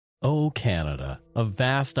Oh, Canada, a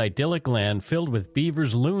vast idyllic land filled with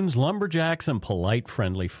beavers, loons, lumberjacks, and polite,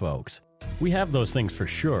 friendly folks. We have those things for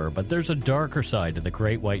sure, but there's a darker side to the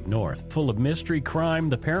Great White North, full of mystery, crime,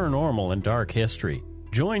 the paranormal, and dark history.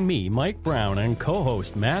 Join me, Mike Brown, and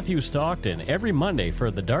co-host Matthew Stockton every Monday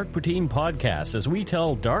for the Dark Poutine podcast as we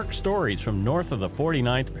tell dark stories from north of the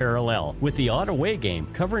 49th parallel, with the Ottawa game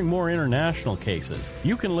covering more international cases.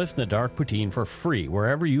 You can listen to Dark Poutine for free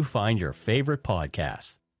wherever you find your favorite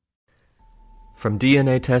podcasts. From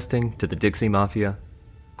DNA testing to the Dixie Mafia,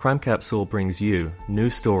 Crime Capsule brings you new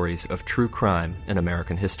stories of true crime in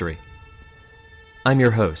American history. I'm your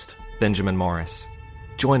host, Benjamin Morris.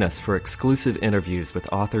 Join us for exclusive interviews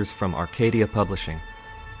with authors from Arcadia Publishing,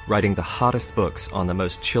 writing the hottest books on the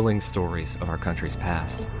most chilling stories of our country's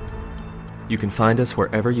past. You can find us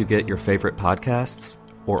wherever you get your favorite podcasts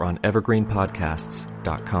or on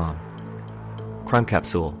evergreenpodcasts.com. Crime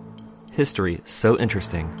Capsule. History so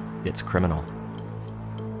interesting, it's criminal.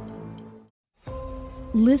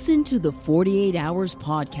 Listen to the 48 Hours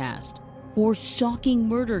podcast for shocking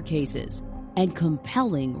murder cases and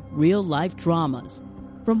compelling real-life dramas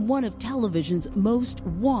from one of television's most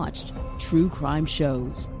watched true crime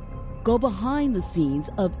shows. Go behind the scenes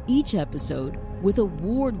of each episode with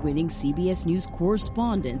award-winning CBS News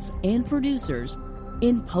correspondents and producers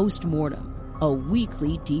in Postmortem, a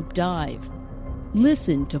weekly deep dive.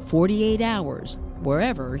 Listen to 48 Hours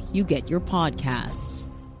wherever you get your podcasts.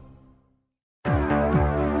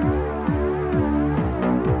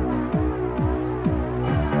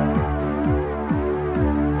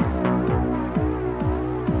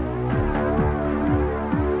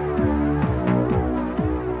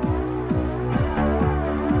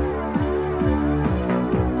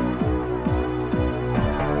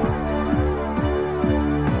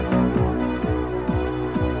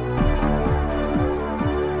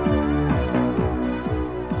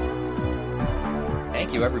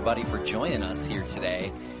 Everybody for joining us here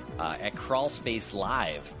today at Crawl Space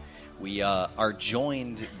Live. We are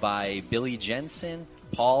joined by Billy Jensen,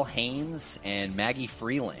 Paul Haynes, and Maggie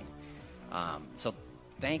Freeling. So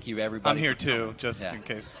thank you, everybody. I'm here too, just in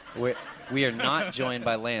case. We are not joined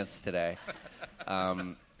by Lance today.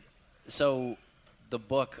 So the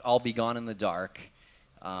book, I'll Be Gone in the Dark,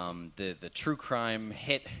 the true crime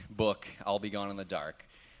hit book, I'll Be Gone in the Dark.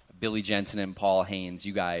 Billy Jensen and Paul Haynes,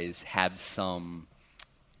 you guys had some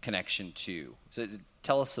connection to. So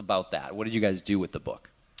tell us about that. What did you guys do with the book?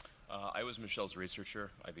 I was Michelle's researcher.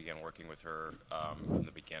 I began working with her from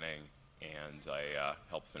the beginning, and I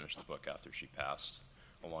helped finish the book after she passed,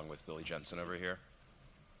 along with Billy Jensen over here.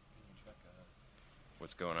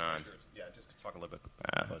 What's going on? Yeah, just talk a little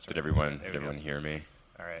bit closer. Did everyone hear me?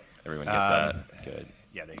 All right. Everyone get that? Good.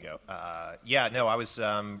 Yeah, there you go. I was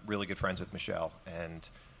really good friends with Michelle, and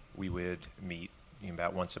we would meet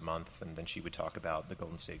about once a month, and then she would talk about the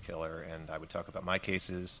Golden State Killer, and I would talk about my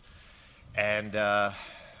cases. And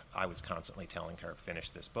I was constantly telling her,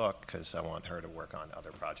 finish this book, because I want her to work on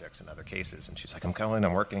other projects and other cases. And she's like,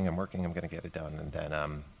 I'm working, I'm going to get it done. And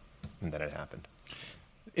then it happened.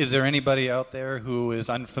 Is there anybody out there who is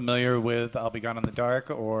unfamiliar with I'll Be Gone in the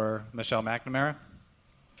Dark or Michelle McNamara?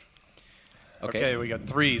 Okay, we got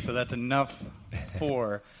 3, so that's enough.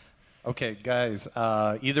 4. Okay, guys,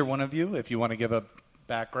 either one of you, if you want to give a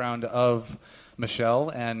background of Michelle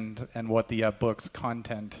and what the book's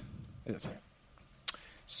content is.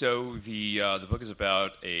 So the book is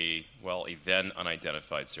about a then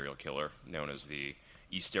unidentified serial killer known as the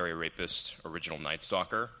East Area Rapist, Original Night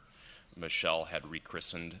Stalker. Michelle had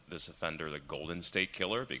rechristened this offender the Golden State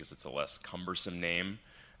Killer because it's a less cumbersome name.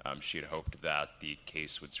 She had hoped that the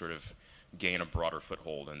case would sort of gain a broader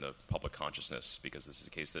foothold in the public consciousness, because this is a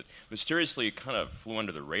case that mysteriously kind of flew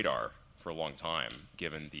under the radar for a long time,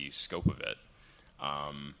 given the scope of it.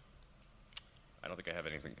 I don't think I have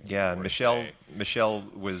anything. Yeah, Michelle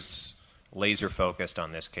was laser focused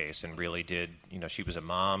on this case and really did. She was a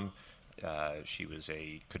mom.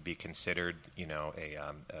 She could be considered,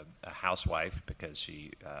 a housewife, because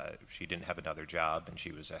she didn't have another job, and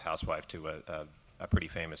she was a housewife to a pretty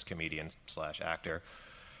famous comedian / actor.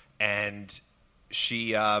 And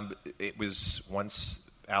it was, once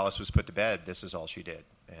Alice was put to bed, this is all she did.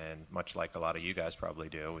 And much like a lot of you guys probably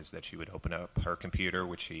do, is that she would open up her computer,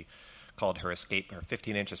 which she called her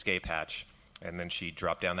 15-inch escape hatch, and then she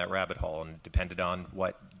dropped down that rabbit hole, and depended on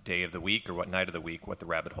what day of the week or what night of the week, what the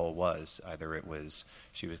rabbit hole was. Either it was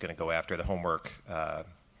she was going to go after the homework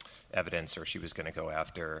evidence, or she was going to go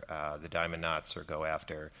after the diamond knots, or go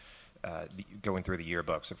after going through the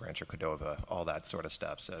yearbooks of Rancho Cordova, all that sort of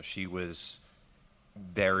stuff. So she was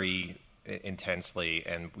very intensely,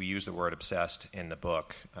 and we use the word obsessed in the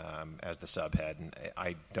book as the subhead, and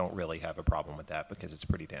I don't really have a problem with that because it's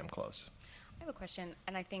pretty damn close. I have a question,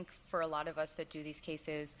 and I think for a lot of us that do these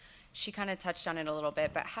cases, she kind of touched on it a little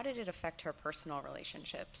bit, but how did it affect her personal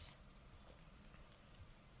relationships?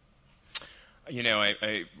 You know,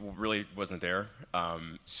 I really wasn't there.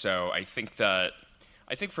 So I think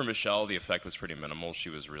for Michelle, the effect was pretty minimal.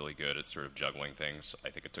 She was really good at sort of juggling things.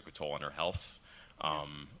 I think it took a toll on her health.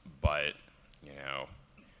 But, you know,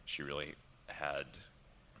 she really had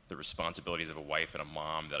the responsibilities of a wife and a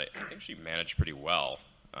mom that I think she managed pretty well.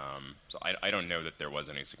 So I don't know that there was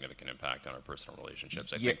any significant impact on her personal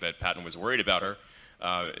relationships. I think that Patton was worried about her,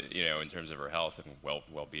 you know, in terms of her health and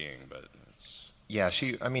well-being, but it's... Yeah,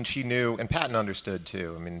 she knew, and Patton understood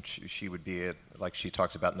too. I mean, she would be at, like she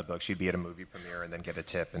talks about in the book, she'd be at a movie premiere and then get a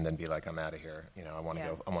tip and then be like, I'm out of here. You know, I want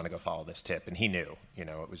to go follow this tip. And he knew, you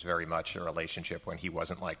know, it was very much a relationship when he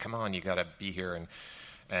wasn't like, come on, you got to be here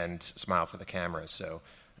and smile for the camera. So,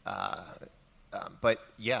 but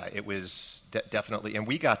yeah, it was definitely, and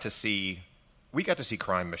we got to see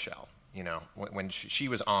Crime Michelle, you know, when she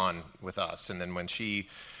was on with us. And then when she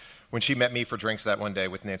met me for drinks that one day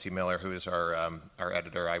with Nancy Miller, who is our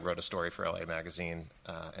editor, I wrote a story for LA Magazine,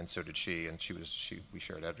 and so did she. And we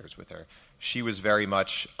shared editors with her. She was very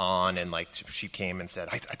much on, and like she came and said,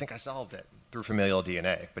 "I think I solved it through familial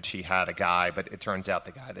DNA." But she had a guy, but it turns out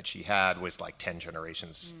the guy that she had was like 10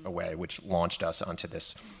 generations away, which launched us onto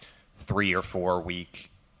this 3 or 4 week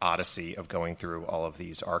odyssey of going through all of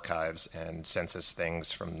these archives and census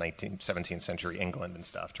things from 17th century England and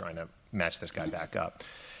stuff, trying to match this guy back up.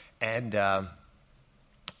 And,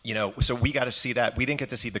 you know, so we got to see that. We didn't get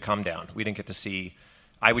to see the come down. We didn't get to see,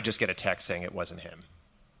 I would just get a text saying it wasn't him,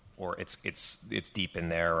 or it's deep in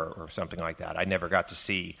there, or something like that. I never got to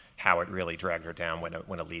see how it really dragged her down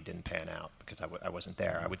when a lead didn't pan out, because I wasn't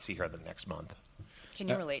there. I would see her the next month. Can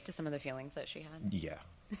you relate to some of the feelings that she had? Yeah.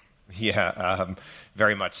 Yeah,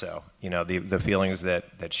 very much so. You know, the feelings that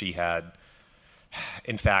she had,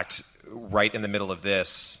 in fact, right in the middle of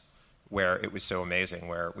this, where it was so amazing,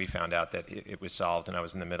 where we found out that it was solved, and I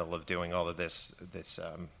was in the middle of doing all of this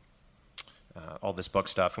book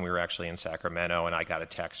stuff, and we were actually in Sacramento, and I got a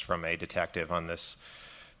text from a detective on this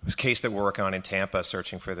case that we're working on in Tampa,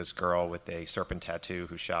 searching for this girl with a serpent tattoo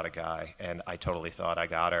who shot a guy, and I totally thought I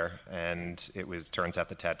got her, and turns out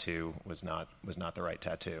the tattoo was not the right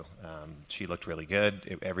tattoo. She looked really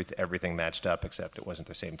good. Everything matched up, except it wasn't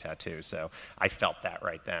the same tattoo. So I felt that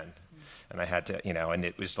right then. And I had to, you know, and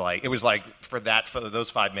it was like for those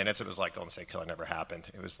 5 minutes, it was like Golden State Killer never happened.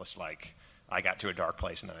 It was just like I got to a dark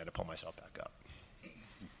place and then I had to pull myself back up.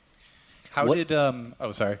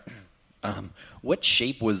 What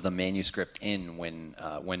shape was the manuscript in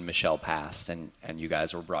when Michelle passed and you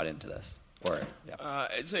guys were brought into this?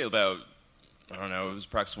 I'd say about, I don't know, it was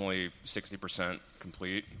approximately 60%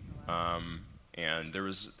 complete, and there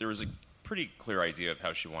was a pretty clear idea of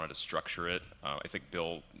how she wanted to structure it. I think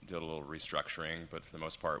Bill did a little restructuring, but for the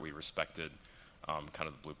most part, we respected kind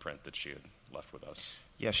of the blueprint that she had left with us.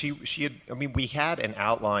 Yeah, she had. I mean, we had an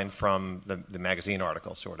outline from the magazine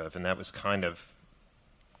article, sort of, and that was kind of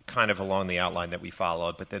along the outline that we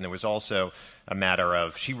followed. But then there was also a matter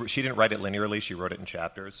of she didn't write it linearly; she wrote it in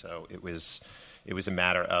chapters. So it was a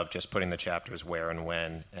matter of just putting the chapters where and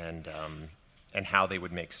when, and how they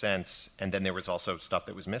would make sense. And then there was also stuff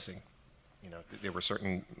that was missing. You know, there were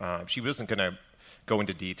certain. She wasn't going to go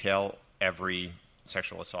into detail every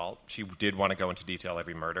sexual assault. She did want to go into detail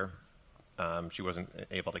every murder. She wasn't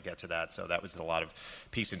able to get to that, so that was a lot of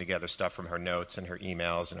piecing together stuff from her notes and her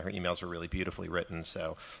emails were really beautifully written,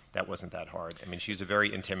 so that wasn't that hard. I mean, she's a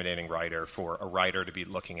very intimidating writer for a writer to be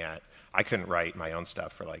looking at. I couldn't write my own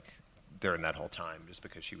stuff for during that whole time just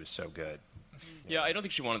because she was so good. Yeah, I don't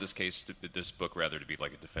think she wanted this book rather to be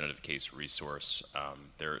like a definitive case resource.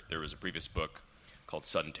 There was a previous book called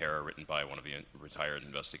Sudden Terror written by one of the retired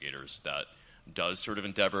investigators that does sort of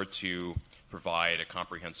endeavor to provide a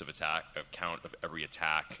comprehensive account of every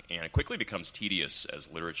attack, and it quickly becomes tedious as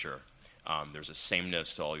literature. There's a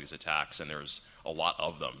sameness to all these attacks, and there's a lot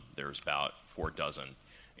of them. There's about 4 dozen.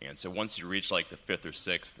 And so once you reach like the 5th or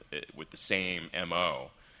 6th with the same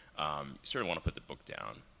MO, you sort of want to put the book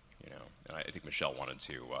down, you know. And I think Michelle wanted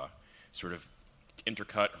to sort of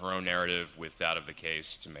intercut her own narrative with that of the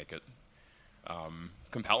case to make it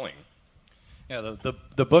compelling. Yeah,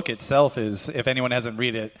 the book itself is, if anyone hasn't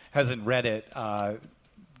read it,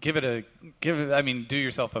 do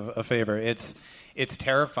yourself a favor. It's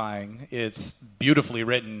terrifying. It's beautifully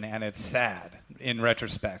written, and it's sad in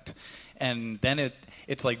retrospect. And then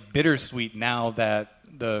it's like bittersweet now that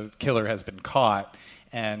the killer has been caught,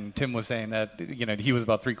 And Tim was saying that he was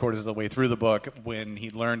about 3/4 of the way through the book when he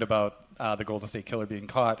learned about the Golden State Killer being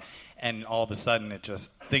caught, and all of a sudden it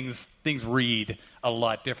just things read a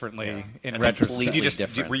lot differently in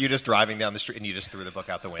retrospect. Were you just driving down the street and you just threw the book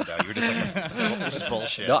out the window? You were just like, this is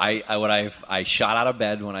bullshit. No, I shot out of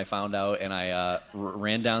bed when I found out, and I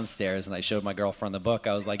ran downstairs and I showed my girlfriend the book.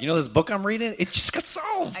 I was like, this book I'm reading, it just got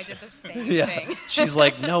solved. I did the same thing. She's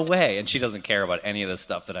like, no way, and she doesn't care about any of the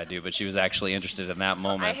stuff that I do, but she was actually interested in that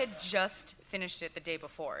moment. I had just finished it the day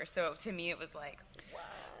before, so to me it was like,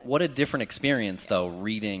 what a different experience, though,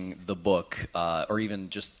 reading the book, or even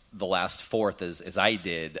just the last fourth, as I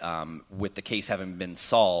did, with the case having been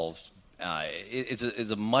solved.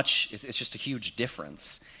 It's just a huge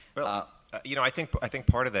difference. Well, I think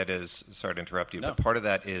part of that is, sorry to interrupt you, but part of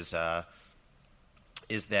that is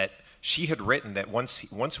that she had written that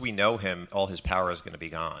once we know him, all his power is going to be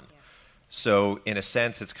gone. Yeah. So in a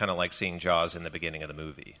sense, it's kind of like seeing Jaws in the beginning of the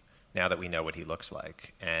movie. Now that we know what he looks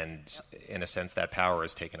like, and in a sense, that power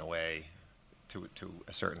is taken away to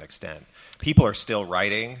a certain extent. People are still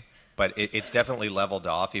writing, but it's definitely leveled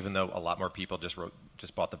off. Even though a lot more people just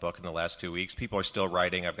bought the book in the last 2 weeks, people are still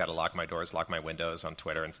writing. I've got to lock my doors, lock my windows on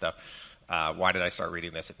Twitter and stuff. Why did I start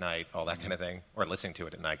reading this at night? All that kind of thing, or listening to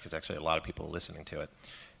it at night, because actually a lot of people are listening to it.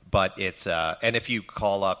 But it's and if you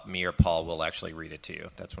call up me or Paul, we'll actually read it to you.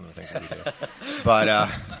 That's one of the things that we do. But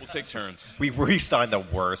we'll take turns. We signed the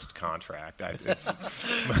worst contract.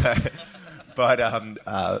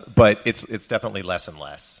 But it's definitely less and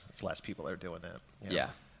less. It's less people that are doing that. Yeah.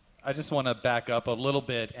 I just want to back up a little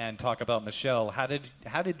bit and talk about Michelle. How did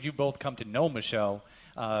you both come to know Michelle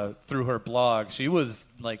through her blog? She was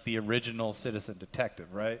like the original citizen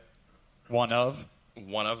detective, right? One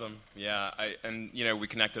of them, yeah. We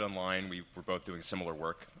connected online. We were both doing similar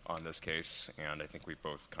work on this case, and I think we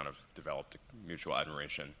both kind of developed a mutual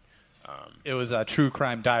admiration. It was a True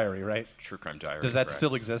Crime Diary, right? True Crime Diary. Does that correct.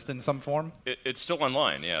 still exist in some form? It's still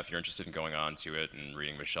online, yeah. If you're interested in going on to it and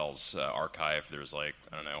reading Michelle's archive, there's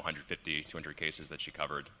 150, 200 cases that she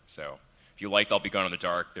covered. So if you liked I'll Be Gone in the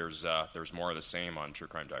Dark, there's more of the same on True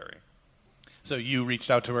Crime Diary. So you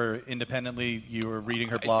reached out to her independently? You were reading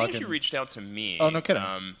her blog? I think she reached out to me. Oh, no kidding.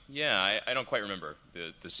 I don't quite remember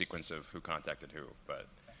the sequence of who contacted who, but...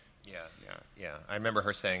 Yeah. I remember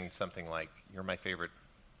her saying something like, "You're my favorite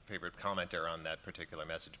commenter on that particular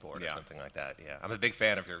message board," or something like that. Yeah, I'm a big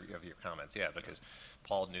fan of your comments. Yeah, because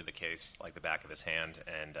Paul knew the case like the back of his hand,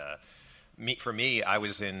 and for me, I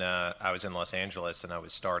was in Los Angeles and I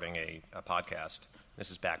was starting a podcast.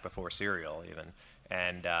 This is back before Serial even,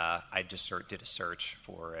 and I just did a search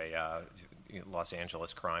for a Los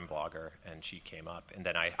Angeles crime blogger, and she came up. And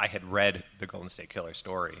then I had read the Golden State Killer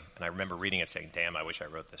story, and I remember reading it saying, "Damn, I wish I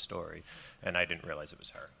wrote this story," and I didn't realize it was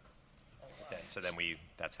her. So then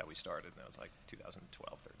that's how we started, and that was like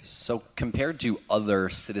 2012, 13. So compared to other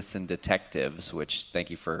citizen detectives, which thank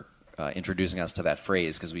you for introducing us to that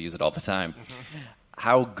phrase because we use it all the time,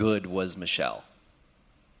 how good was Michelle?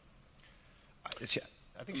 I think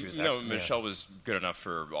she was. Michelle was good enough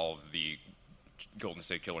for all of the Golden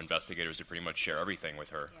State Killer investigators to pretty much share everything with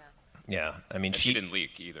her. Yeah, I mean, she didn't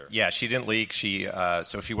leak either. Yeah, she didn't leak.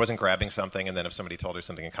 So she wasn't grabbing something, and then if somebody told her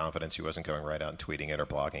something in confidence, she wasn't going right out and tweeting it or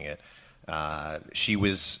blogging it. She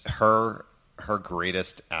was her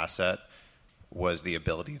greatest asset was the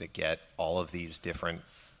ability to get all of these different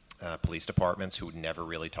police departments who never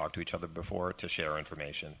really talked to each other before to share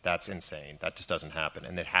information. That's insane. That just doesn't happen,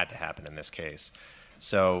 and it had to happen in this case.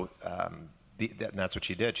 So and that's what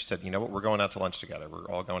she did. She said, "You know what? We're going out to lunch together. We're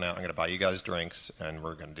all going out. I'm going to buy you guys drinks, and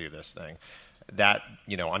we're going to do this thing." That,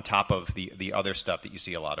 on top of the other stuff that you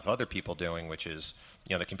see a lot of other people doing, which is,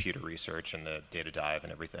 the computer research and the data dive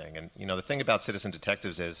and everything. And, the thing about citizen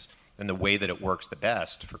detectives is, and the way that it works the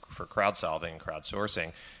best for crowd solving and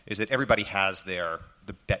crowdsourcing, is that everybody has the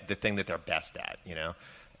thing that they're best at,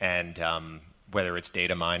 and whether it's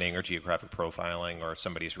data mining or geographic profiling or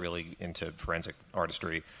somebody's really into forensic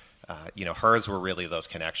artistry, hers were really those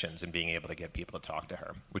connections and being able to get people to talk to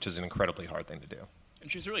her, which is an incredibly hard thing to do.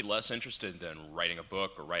 And she's really less interested in writing a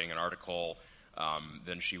book or writing an article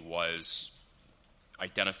than she was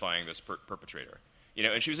identifying this perpetrator.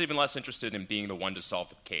 And she was even less interested in being the one to solve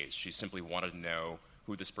the case. She simply wanted to know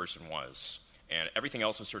who this person was. And everything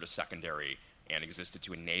else was sort of secondary and existed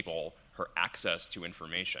to enable her access to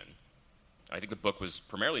information. I think the book was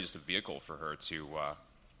primarily just a vehicle for her to,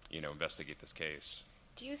 investigate this case.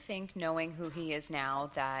 Do you think, knowing who he is now,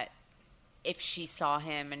 that if she saw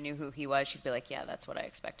him and knew who he was, she'd be like, "Yeah, that's what I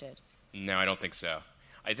expected"? No, I don't think so.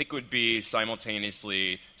 I think it would be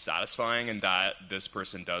simultaneously satisfying in that this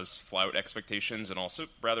person does flout expectations and also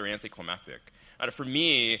rather anticlimactic. For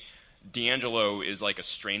me, D'Angelo is like a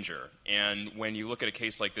stranger. And when you look at a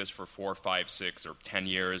case like this for 4, 5, 6, or 10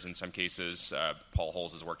 years, in some cases, Paul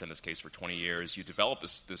Holes has worked on this case for 20 years, you develop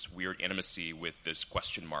this weird intimacy with this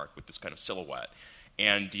question mark, with this kind of silhouette.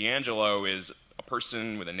 And D'Angelo is a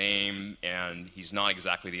person with a name, and he's not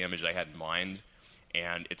exactly the image I had in mind.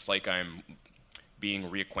 And it's like I'm being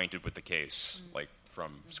reacquainted with the case, like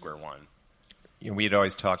from square one. We had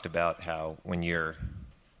always talked about how when you're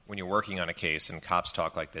working on a case, and cops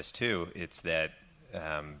talk like this too, it's that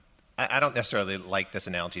I don't necessarily like this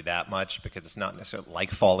analogy that much because it's not necessarily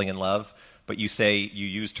like falling in love, but you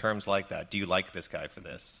use terms like that. Do you like this guy for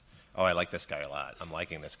this? Oh, I like this guy a lot. I'm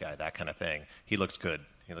liking this guy, that kind of thing. He looks good.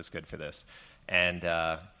 He looks good for this. And,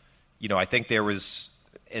 I think there was,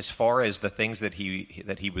 as far as the things that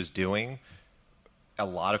he was doing, a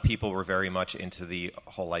lot of people were very much into the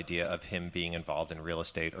whole idea of him being involved in real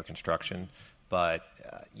estate or construction. But,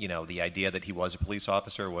 the idea that he was a police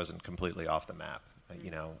officer wasn't completely off the map.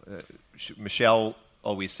 Michelle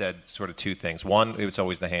always said sort of two things. One, it was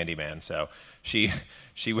always the handyman. So she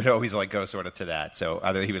would always go sort of to that. So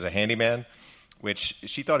either he was a handyman, which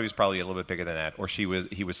she thought he was probably a little bit bigger than that, or he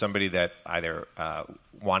was somebody that either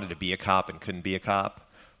wanted to be a cop and couldn't be a cop,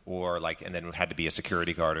 or and then had to be a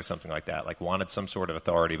security guard or something like that, wanted some sort of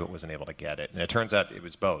authority but wasn't able to get it. And it turns out it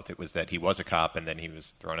was both. It was that he was a cop and then he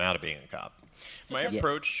was thrown out of being a cop. My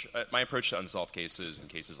approach to unsolved cases and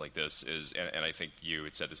cases like this is, and I think you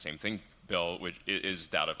had said the same thing, Bill, which is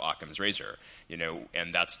that of Occam's razor.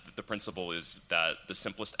 And that's the principle is that the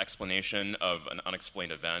simplest explanation of an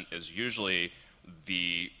unexplained event is usually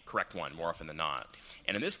the correct one more often than not.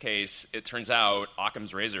 And in this case, it turns out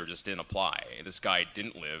Occam's razor just didn't apply. This guy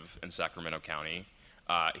didn't live in Sacramento County.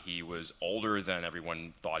 He was older than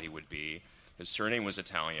everyone thought he would be. His surname was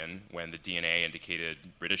Italian when the DNA indicated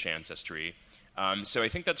British ancestry. So I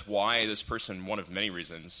think that's why this person, one of many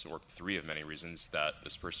reasons, or three of many reasons, that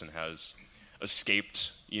this person has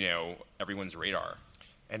escaped, everyone's radar.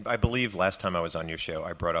 And I believe last time I was on your show,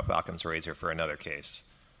 I brought up Occam's razor for another case.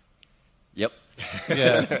 Yep.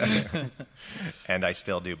 Yeah. And I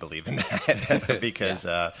still do believe in that because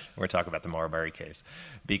we're talking about the Marbury case,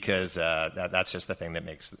 because that's just the thing that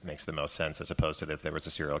makes the most sense, as opposed to if there was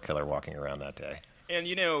a serial killer walking around that day. And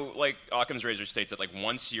Occam's razor states that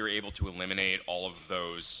once you're able to eliminate all of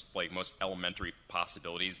those most elementary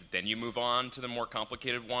possibilities, then you move on to the more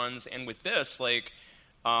complicated ones. And with this,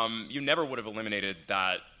 you never would have eliminated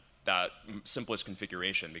that simplest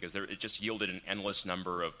configuration because it just yielded an endless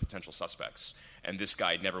number of potential suspects, and this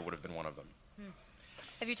guy never would have been one of them.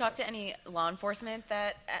 Have you talked to any law enforcement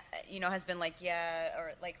that has been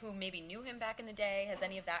or who maybe knew him back in the day? Has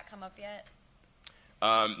any of that come up yet?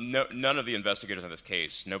 No, none of the investigators on this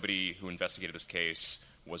case, nobody who investigated this case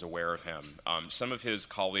was aware of him. Some of his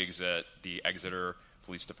colleagues at the Exeter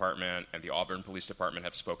Police Department and the Auburn Police Department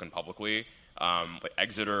have spoken publicly. But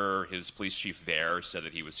Exeter, his police chief there, said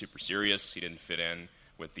that he was super serious. He didn't fit in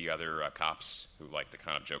with the other cops who like to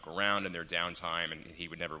kind of joke around in their downtime, and he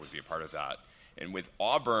would be a part of that. And with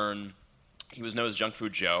Auburn, he was known as Junk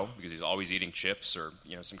Food Joe because he's always eating chips or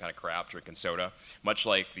some kind of crap, drinking soda, much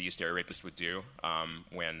like the East Area Rapist would do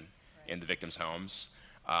when in the victims' homes.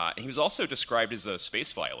 And he was also described as a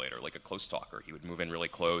space violator, like a close talker. He would move in really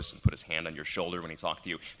close and put his hand on your shoulder when he talked to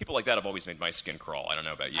you. People like that have always made my skin crawl. I don't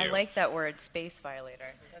know about you. I like that word, space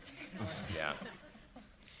violator. That's a good word. Yeah.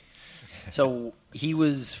 So he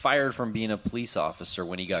was fired from being a police officer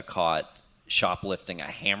when he got caught shoplifting a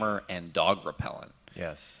hammer and dog repellent.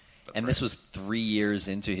 Yes. And this was 3 years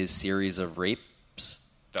into his series of rapes?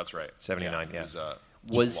 That's right. 79, yeah.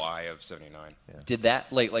 It was July of 79. Yeah. Did that,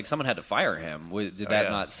 someone had to fire him. Did that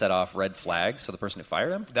not set off red flags for the person who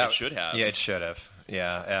fired him? It should have. Yeah, it should have.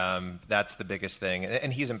 Yeah, that's the biggest thing.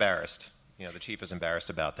 And he's embarrassed. The chief is embarrassed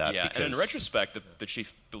about that. Yeah, because and in retrospect, the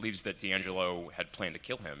chief believes that D'Angelo had planned to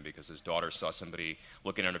kill him because his daughter saw somebody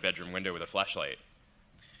looking out a bedroom window with a flashlight.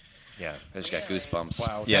 Yeah. I just got goosebumps.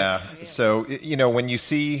 Wow. Yeah. So, when you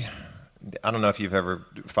see, I don't know if you've ever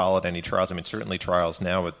followed any trials. I mean, certainly trials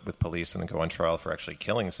now with police and then go on trial for actually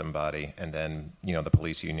killing somebody, and then, the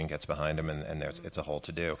police union gets behind him, and it's a whole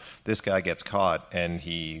to-do. This guy gets caught, and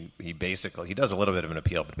he does a little bit of an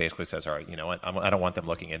appeal, but basically says, all right, you know what, I don't want them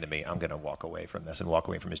looking into me. I'm going to walk away from this and walk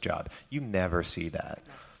away from his job. You never see that.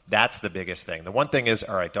 That's the biggest thing. The one thing is,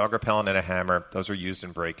 all right, dog repellent and a hammer, those are used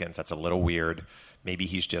in break-ins. That's a little weird. Maybe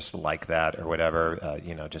he's just like that or whatever,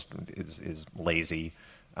 just is lazy.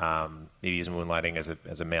 Maybe he's moonlighting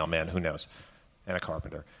as a mailman. Who knows? And a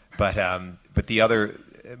carpenter. But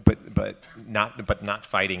not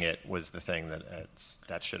fighting it was the thing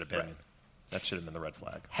that should have been Right. That should have been the red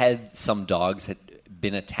flag. Had some dogs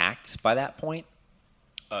been attacked by that point?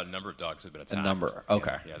 A number of dogs have been attacked. A number.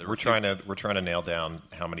 Okay. Yeah, we're trying to nail down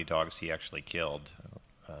how many dogs he actually killed.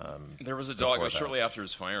 There was a dog shortly after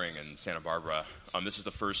his firing in Santa Barbara. This is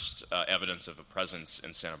the first evidence of a presence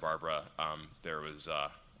in Santa Barbara. There was a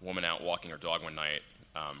woman out walking her dog one night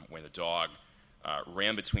when the dog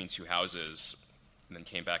ran between two houses and then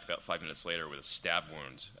came back about 5 minutes later with a stab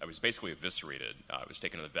wound. It was basically eviscerated. It was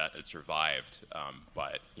taken to the vet. It survived,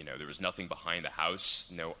 but there was nothing behind the house,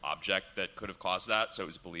 no object that could have caused that. So it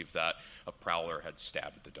was believed that a prowler had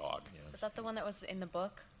stabbed the dog. Was that the one that was in the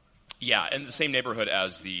book? Yeah, in the same neighborhood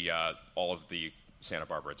as all of the Santa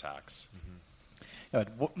Barbara attacks.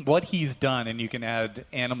 What he's done, and you can add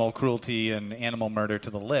animal cruelty and animal murder to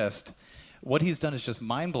the list, what he's done is just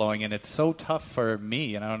mind-blowing, and it's so tough for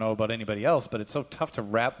me, and I don't know about anybody else, but it's so tough to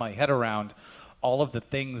wrap my head around all of the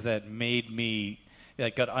things that made me,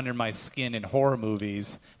 that got under my skin in horror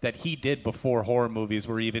movies that he did before horror movies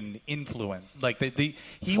were even influent. Like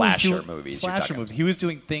Slasher movies. Slasher movies. He was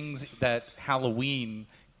doing things that Halloween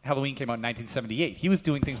came out in 1978. He was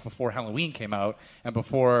doing things before Halloween came out and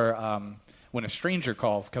before When a Stranger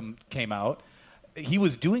Calls came out. He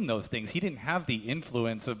was doing those things. He didn't have the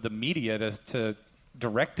influence of the media to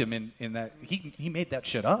direct him in that. He made that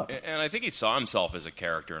shit up. And I think he saw himself as a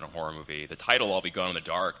character in a horror movie. The title, I'll Be Gone in the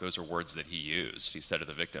Dark, those are words that he used. He said to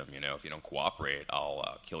the victim, if you don't cooperate,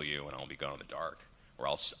 I'll kill you and I'll be gone in the dark. Or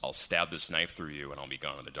I'll stab this knife through you and I'll be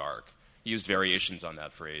gone in the dark. He used variations on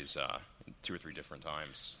that phrase 2 or 3 different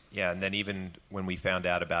times. Yeah, and then even when we found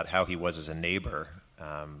out about how he was as a neighbor,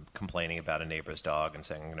 complaining about a neighbor's dog and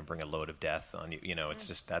saying, I'm going to bring a load of death on you. It's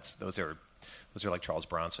just those are like Charles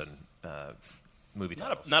Bronson movie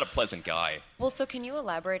titles. Not a pleasant guy. Well, so can you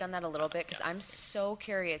elaborate on that a little bit? Because I'm so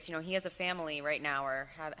curious. He has a family right now, or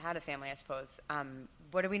had a family, I suppose.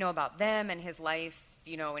 What do we know about them and his life,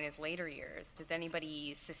 in his later years? Does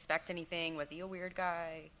anybody suspect anything? Was he a weird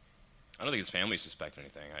guy? I don't think his family suspect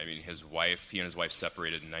anything. I mean, he and his wife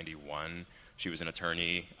separated in 91. She was an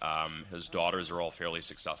attorney. His daughters are all fairly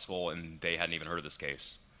successful, and they hadn't even heard of this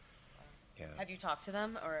case. Yeah. Have you talked to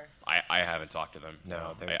them, or? I haven't talked to them.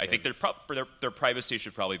 No. I think their privacy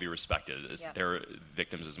should probably be respected. They're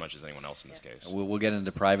victims as much as anyone else in this case. We'll get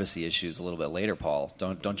into privacy issues a little bit later, Paul.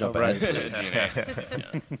 Don't jump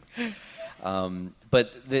ahead.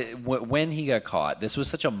 But when he got caught, this was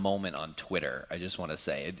such a moment on Twitter. I just want to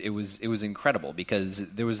say it was incredible because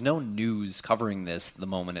there was no news covering this the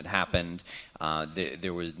moment it happened.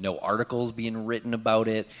 There was no articles being written about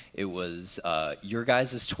it. It was your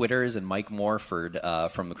guys' Twitters and Mike Morford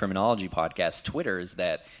from the Criminology podcast Twitters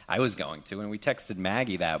that I was going to, and we texted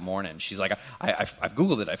Maggie that morning. She's like, I've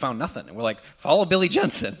Googled it. I found nothing. And we're like, follow Billy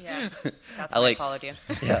Jensen. Yeah, that's why I followed you.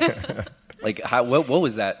 Yeah. What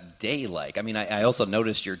was that day like? I mean, I also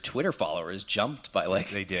noticed your Twitter followers jumped by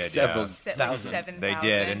they did, several thousand. 7,000. They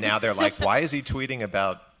did, and now they're like, why is he tweeting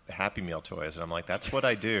about Happy Meal toys? And I'm like, that's what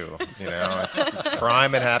I do. It's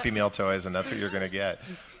crime and Happy Meal toys, and that's what you're going to get.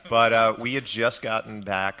 But we had just gotten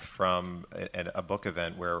back from a book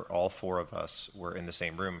event where all 4 of us were in the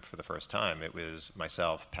same room for the first time. It was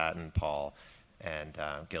myself, Patton, Paul, and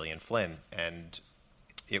Gillian Flynn, and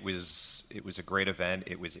it was a great event.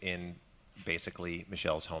 It was in basically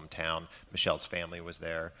Michelle's hometown. Michelle's family was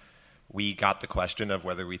there. We got the question of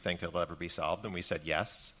whether we think it'll ever be solved, and we said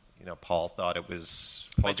yes. Paul thought it was...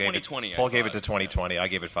 By 2020, Paul gave it to 2020. I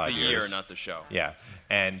gave it 5 years. The year, not the show. Yeah.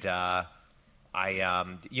 And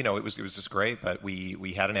it was just great, but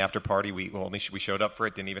we had an after party. We showed up for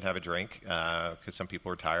it, didn't even have a drink because some people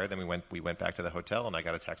were tired. Then we went back to the hotel, and I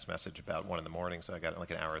got a text message about 1 a.m, so I got like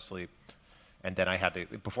an hour of sleep. And then I had to...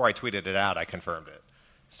 Before I tweeted it out, I confirmed it.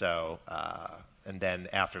 So, and then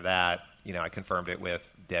after that, I confirmed it with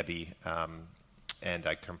Debbie, and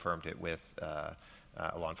I confirmed it with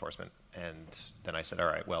law enforcement. And then I said, all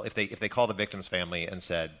right, well, if they call the victim's family and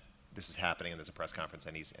said this is happening and there's a press conference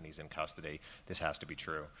and he's in custody, this has to be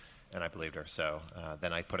true. And I believed her. So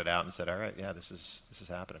then I put it out and said, all right, yeah, this is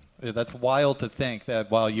happening. Yeah, that's wild to think that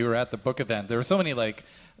while you were at the book event, there were so many like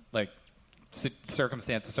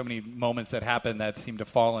circumstances, so many moments that happened that seemed to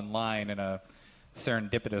fall in line in a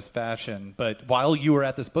serendipitous fashion. But while you were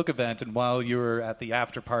at this book event and while you were at the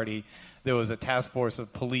after party, there was a task force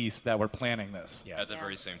of police that were planning this. Yeah, at the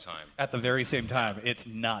very same time. At the very same time. It's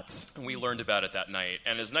nuts. And we learned about it that night.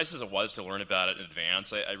 And as nice as it was to learn about it in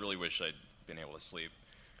advance, I really wish I'd been able to sleep.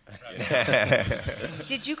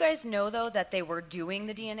 Did you guys know, though, that they were doing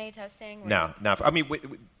the DNA testing? No. I mean,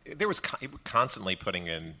 there was constantly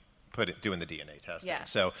doing the DNA testing. Yeah.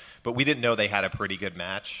 So, but we didn't know they had a pretty good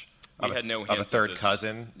match. We had no hint of a third of this.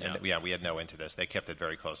 cousin. Yeah. And we had no into this. They kept it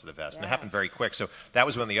very close to the vest. And it happened very quick. So that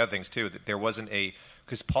was one of the other things, too, that there wasn't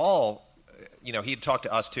because Paul he'd talk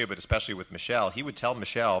to us too, but especially with Michelle, he would tell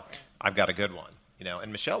Michelle, "I've got a good one."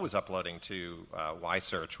 And Michelle was uploading to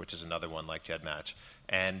Y-Search, which is another one like GEDmatch,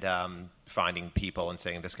 and finding people and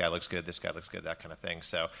saying, this guy looks good, that kind of thing.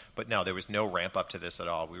 So, but no, there was no ramp up to this at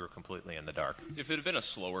all. We were completely in the dark. If it had been a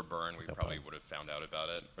slower burn, we probably would have found out about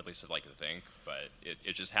it, or at least I'd like to think. But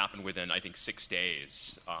it just happened within, I think, 6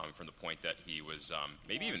 days from the point that he was,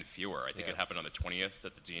 maybe even fewer. I think it happened on the 20th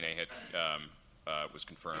that the DNA hit was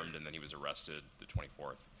confirmed, and then he was arrested the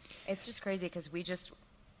 24th. It's just crazy because we just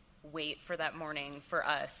wait for that morning for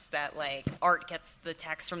us that like Art gets the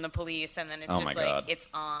text from the police and then it's just like it's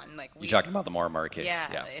on like you're talking about the Mortimer case.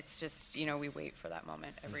 Yeah, it's just we wait for that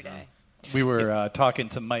moment every day. We were talking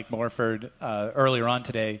to Mike Morford earlier on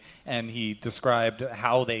today, and he described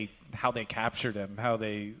how they captured him, how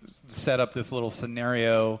they set up this little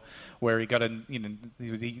scenario where he got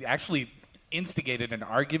he actually instigated an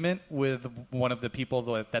argument with one of the people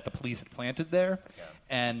that the police had planted there,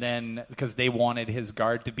 and then because they wanted his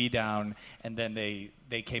guard to be down, and then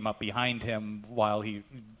they came up behind him while he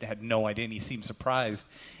had no idea, and he seemed surprised,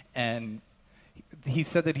 and he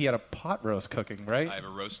said that he had a pot roast cooking, right? I have a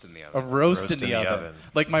roast in the oven. A roast in the oven.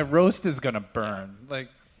 Like, my roast is going to burn. Like,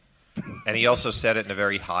 and he also said it in a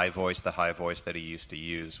very high voice, the high voice that he used to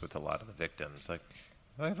use with a lot of the victims. Like,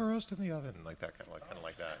 I have a roast in the oven, like that, kind of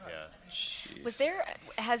like that, yeah. Jeez.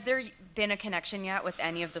 Has there been a connection yet with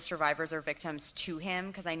any of the survivors or victims to him?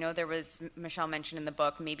 Because I know there was, Michelle mentioned in the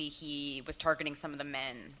book, maybe he was targeting some of the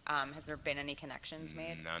men. Has there been any connections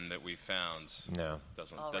made? None that we found. No.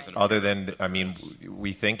 Doesn't Other than,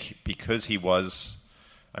 we think because he was,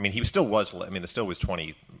 he still was, it still was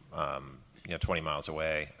 20 miles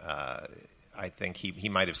away. I think he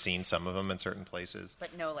might have seen some of them in certain places.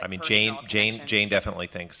 But no, Jane definitely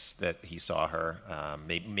thinks that he saw her.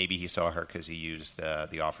 Maybe he saw her because he used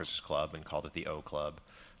the Officers Club and called it the O Club,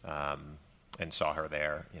 and saw her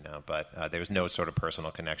there. But there was no sort of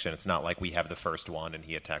personal connection. It's not like we have the first one and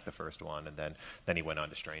he attacked the first one and then he went on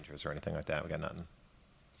to strangers or anything like that. We got nothing.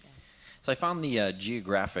 So I found the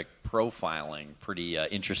geographic profiling pretty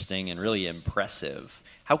interesting and really impressive.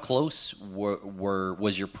 How close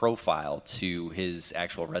was your profile to his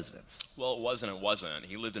actual residence? Well, it was and it wasn't.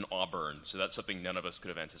 He lived in Auburn, so that's something none of us could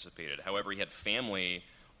have anticipated. However, he had family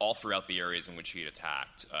all throughout the areas in which he had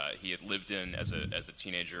attacked. He had lived in, as a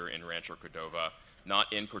teenager, in Rancho Cordova,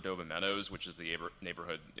 not in Cordova Meadows, which is the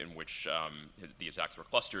neighborhood in which the attacks were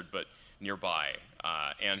clustered, but nearby.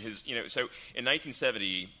 And so in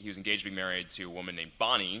 1970, he was engaged to be married to a woman named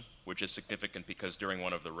Bonnie, which is significant because during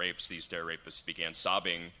one of the rapes, these dare rapists began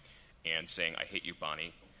sobbing and saying, "I hate you,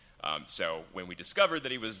 Bonnie." So when we discovered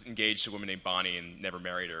that he was engaged to a woman named Bonnie and never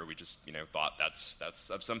married her, we just thought that's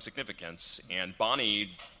of some significance. And Bonnie,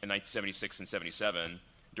 in 1976 and 77,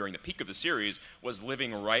 during the peak of the series, was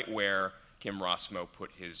living right where Kim Rossmo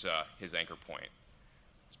put his anchor point.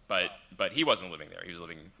 But he wasn't living there. He was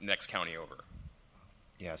living next county over.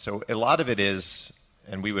 Yeah, so a lot of it is,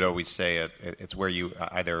 and we would always say it's where you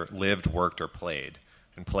either lived, worked, or played.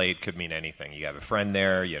 And played could mean anything. You have a friend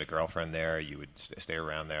there, you had a girlfriend there, you would stay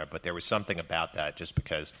around there. But there was something about that just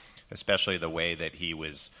because, especially the way that he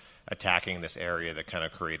was attacking this area that kind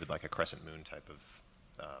of created like a crescent moon type of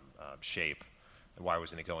shape. Why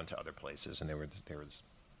wasn't he going to other places? And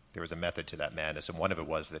there was a method to that madness, and one of it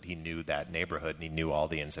was that he knew that neighborhood, and he knew all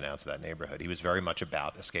the ins and outs of that neighborhood. He was very much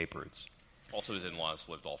about escape routes. Also, his in-laws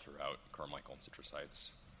lived all throughout Carmichael and Citrus Heights.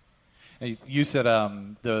 You said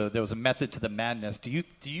there was a method to the madness. Do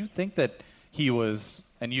you think that he was,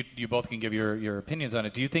 and you both can give your opinions on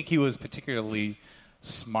it, do you think he was particularly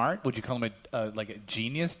smart? Would you call him a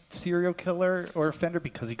genius serial killer or offender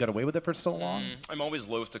because he got away with it for so long? I'm always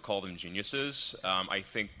loath to call them geniuses. I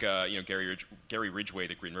think Gary Ridgway,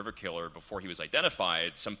 the Green River Killer, before he was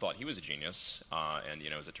identified, some thought he was a genius, and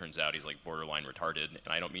as it turns out, he's like borderline retarded.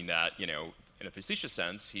 And I don't mean that in a facetious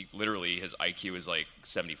sense. He literally, his IQ is like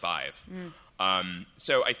 75.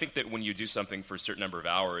 So I think that when you do something for a certain number of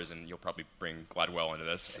hours, and you'll probably bring Gladwell into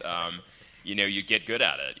this. You get good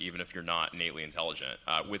at it, even if you're not innately intelligent.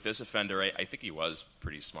 With this offender, I think he was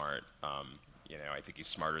pretty smart. I think he's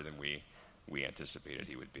smarter than we anticipated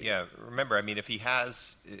he would be. Yeah, remember, if he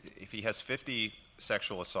has 50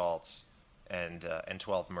 sexual assaults and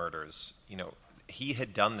 12 murders, he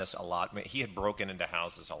had done this a lot. He had broken into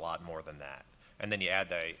houses a lot more than that. And then you add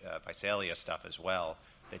the Visalia stuff as well,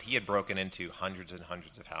 that he had broken into hundreds and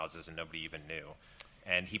hundreds of houses and nobody even knew.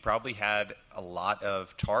 And he probably had a lot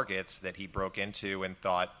of targets that he broke into and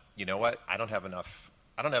thought, you know what, I don't have enough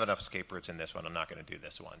escape routes in this one. I'm not going to do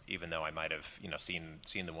this one, even though I might have seen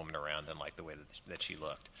the woman around and liked the way that she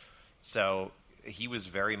looked. So he was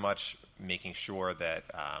very much making sure that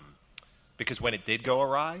because when it did go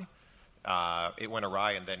awry, it went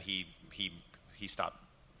awry, and then he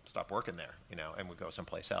stopped working there, and would go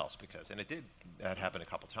someplace else that happened a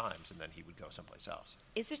couple times, and then he would go someplace else.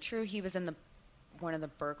 Is it true he was in one of the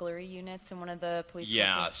burglary units in one of the police forces?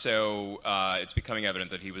 Yeah, so it's becoming evident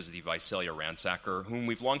that he was the Visalia ransacker, whom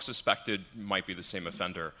we've long suspected might be the same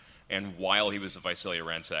offender. And while he was the Visalia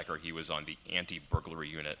ransacker, he was on the anti-burglary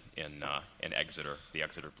unit in Exeter, the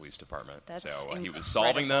Exeter Police Department. That's so incredible. He was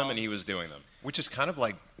solving them and he was doing them. Which is kind of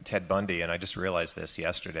like Ted Bundy, and I just realized this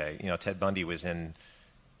yesterday. Ted Bundy was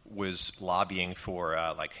lobbying for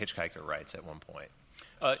like hitchhiker rights at one point.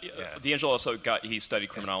 D'Angelo also he studied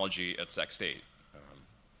criminology at Sac State.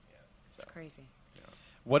 That's crazy. Yeah.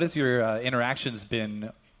 What has your interactions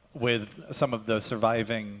been with some of the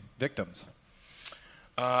surviving victims?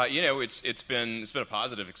 It's been a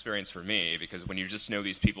positive experience for me, because when you just know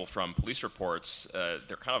these people from police reports,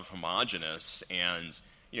 they're kind of homogenous, and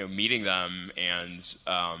meeting them, and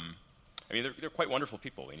they're quite wonderful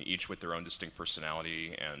people, each with their own distinct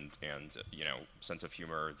personality and sense of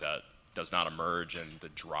humor that does not emerge in the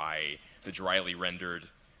dryly rendered,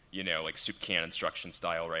 like soup can instruction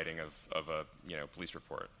style writing of a police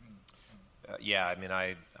report.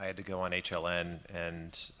 I had to go on HLN,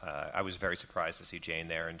 and I was very surprised to see Jane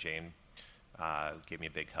there, and Jane gave me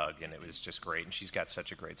a big hug, and it was just great. And she's got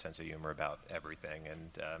such a great sense of humor about everything,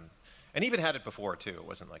 and even had it before too. It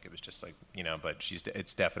wasn't like it was just like but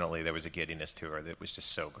it's definitely, there was a giddiness to her that was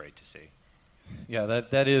just so great to see. Yeah,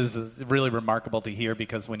 that is really remarkable to hear,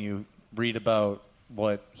 because when you read about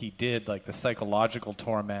what he did, like the psychological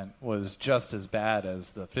torment was just as bad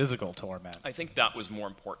as the physical torment. I think that was more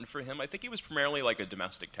important for him. I think he was primarily like a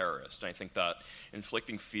domestic terrorist. And I think that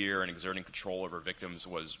inflicting fear and exerting control over victims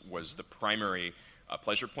was the primary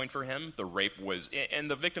pleasure point for him. The rape was, and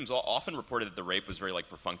the victims often reported that the rape was very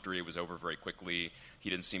perfunctory. It was over very quickly. He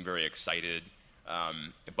didn't seem very excited.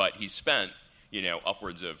 But he spent,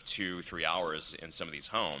 upwards of 2-3 hours in some of these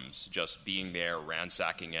homes, just being there,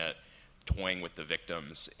 ransacking it, toying with the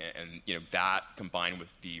victims, and that combined with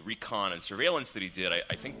the recon and surveillance that he did,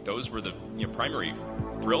 I think those were the primary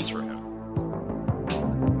thrills for him.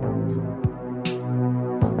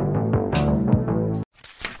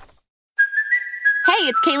 Hey,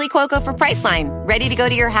 it's Kaylee Cuoco for Priceline. Ready to go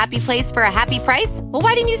to your happy place for a happy price? Well,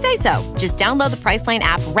 why didn't you say so? Just download the Priceline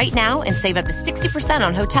app right now and save up to 60%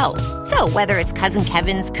 on hotels. So whether it's Cousin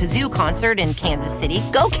Kevin's Kazoo Concert in Kansas City,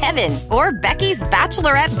 go Kevin, or Becky's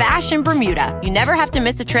Bachelorette Bash in Bermuda, you never have to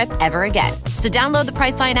miss a trip ever again. So download the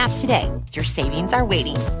Priceline app today. Your savings are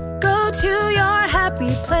waiting. Go to your happy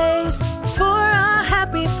place for a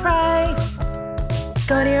happy price.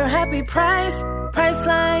 Go to your happy price,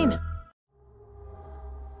 Priceline.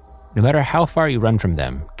 No matter how far you run from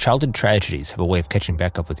them, childhood tragedies have a way of catching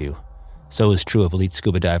back up with you. So is true of elite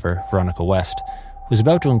scuba diver Veronica West, who's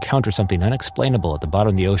about to encounter something unexplainable at the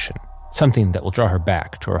bottom of the ocean, something that will draw her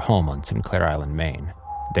back to her home on Sinclair Island, Maine.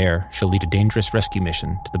 There, she'll lead a dangerous rescue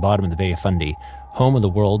mission to the bottom of the Bay of Fundy, home of the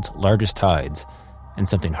world's largest tides, and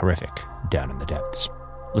something horrific down in the depths.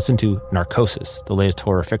 Listen to Narcosis, the latest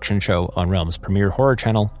horror fiction show on Realm's premier horror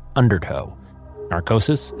channel, Undertow.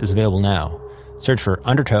 Narcosis is available now. Search for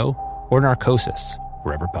Undertow or Narcosis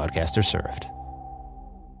wherever podcasts are served.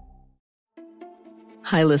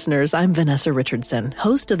 Hi, listeners. I'm Vanessa Richardson,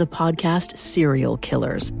 host of the podcast Serial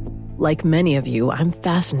Killers. Like many of you, I'm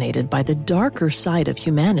fascinated by the darker side of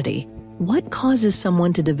humanity. What causes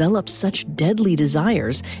someone to develop such deadly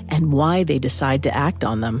desires and why they decide to act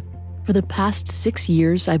on them? For the past 6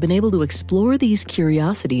 years, I've been able to explore these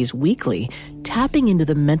curiosities weekly, tapping into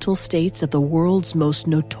the mental states of the world's most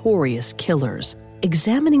notorious killers,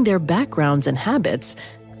 examining their backgrounds and habits,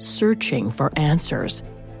 searching for answers.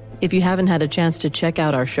 If you haven't had a chance to check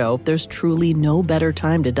out our show, there's truly no better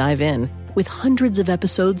time to dive in. With hundreds of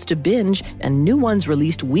episodes to binge and new ones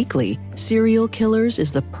released weekly, Serial Killers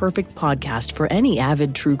is the perfect podcast for any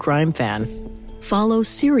avid true crime fan. Follow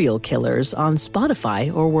Serial Killers on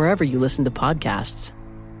Spotify or wherever you listen to podcasts.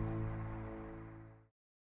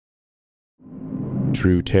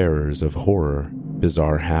 True terrors of horror,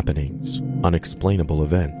 bizarre happenings, unexplainable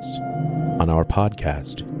events. On our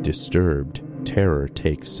podcast, Disturbed, terror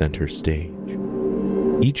takes center stage.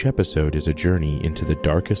 Each episode is a journey into the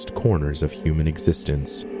darkest corners of human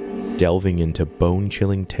existence, delving into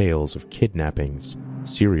bone-chilling tales of kidnappings,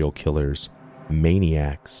 serial killers,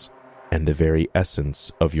 maniacs, and the very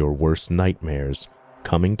essence of your worst nightmares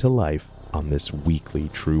coming to life on this weekly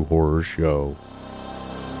true horror show.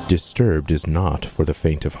 Disturbed is not for the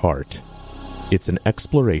faint of heart. It's an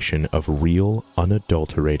exploration of real,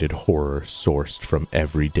 unadulterated horror sourced from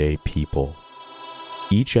everyday people.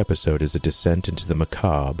 Each episode is a descent into the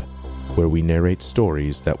macabre, where we narrate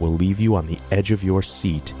stories that will leave you on the edge of your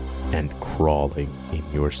seat and crawling in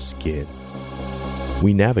your skin.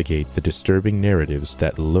 We navigate the disturbing narratives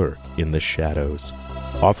that lurk in the shadows,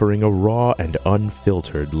 offering a raw and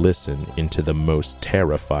unfiltered listen into the most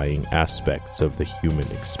terrifying aspects of the human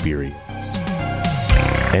experience.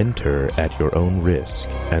 Enter at your own risk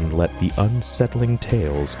and let the unsettling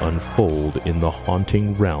tales unfold in the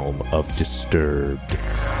haunting realm of Disturbed.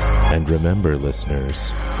 And remember,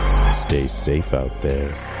 listeners, stay safe out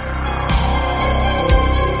there.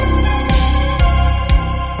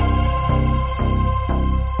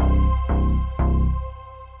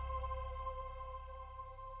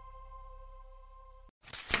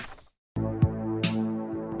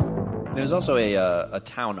 There's also a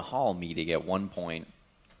town hall meeting at one point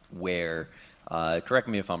where, correct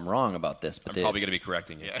me if I'm wrong about this, but I'm probably going to be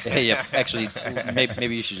correcting you. Yeah, actually,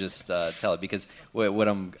 maybe you should just tell it, because what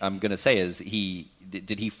I'm going to say is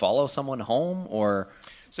did he follow someone home, or?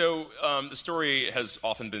 So the story has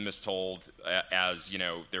often been mistold as,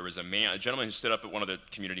 there was a gentleman who stood up at one of the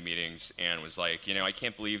community meetings and was like, I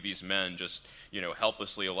can't believe these men just,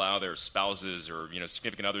 helplessly allow their spouses or,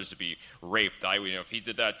 significant others to be raped. If he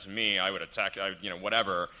did that to me, I would attack,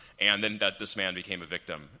 whatever. And then this man became a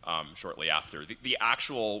victim shortly after.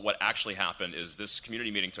 What actually happened is this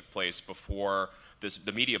community meeting took place before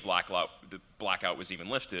the media blackout was even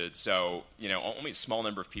lifted. So, only a small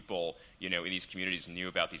number of people, in these communities knew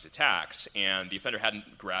about these attacks, and the offender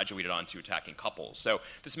hadn't graduated onto attacking couples. So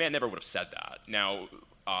this man never would have said that. Now,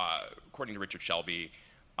 according to Richard Shelby,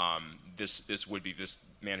 this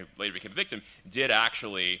man who later became a victim did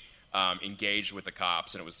actually engage with the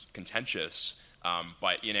cops, and it was contentious.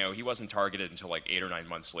 But, he wasn't targeted until like 8 or 9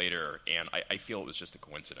 months later, and I feel it was just a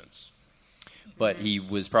coincidence. But he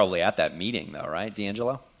was probably at that meeting, though, right,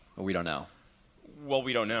 D'Angelo? Or we don't know? Well,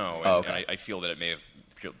 we don't know, Oh, okay. And I feel that it may have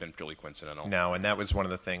been purely coincidental. No, and that was one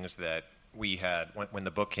of the things that we had when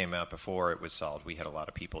the book came out before it was solved. We had a lot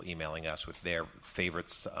of people emailing us with their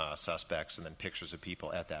favorite suspects and then pictures of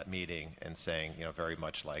people at that meeting and saying, very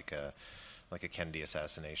much like a Kennedy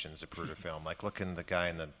assassination Zapruder film. Like, look in the guy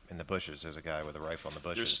in the bushes. There's a guy with a rifle in the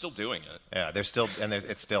bushes. They're still doing it. Yeah, they're still, and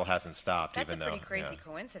it still hasn't stopped. That's even a pretty though, crazy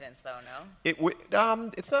coincidence, though.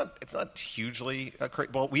 No. It's not hugely.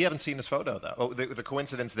 Well, we haven't seen his photo though. Oh, the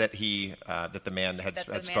coincidence that that the man had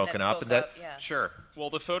spoken up, and that yeah. Sure. Well,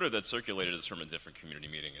 the photo that circulated is from a different community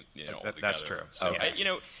meeting. Altogether. That's true. So, Okay.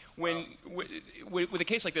 with a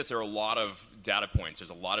case like this, there are a lot of data points. There's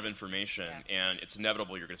a lot of information, and it's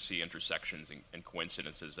inevitable you're going to see intersections and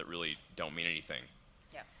coincidences that really don't mean anything.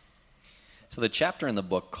 Yeah. So the chapter in the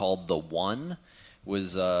book called "The One"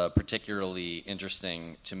 was particularly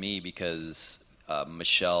interesting to me because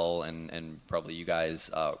Michelle and probably you guys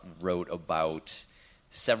wrote about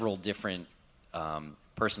several different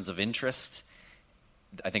persons of interest.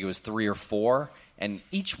 I think it was 3 or 4, and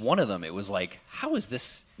each one of them, it was like, how is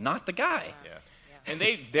this not the guy? Yeah. And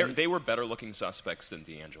they were better-looking suspects than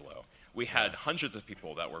D'Angelo. We had hundreds of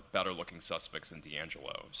people that were better-looking suspects than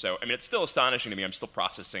D'Angelo. So, it's still astonishing to me. I'm still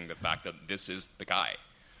processing the fact that this is the guy.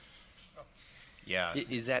 Yeah.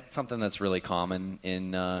 Is that something that's really common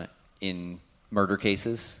in murder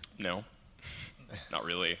cases? No, not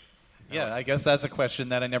really. Yeah, I guess that's a question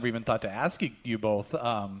that I never even thought to ask you both.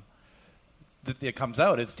 It comes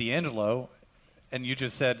out it's D'Angelo, and you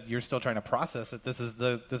just said you're still trying to process it. This is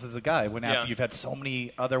the guy. When after you've had so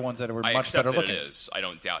many other ones that were much better looking. It is. I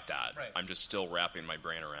don't doubt that. Right. I'm just still wrapping my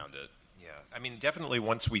brain around it. Yeah, definitely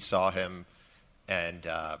once we saw him, and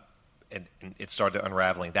it started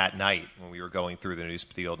unraveling that night when we were going through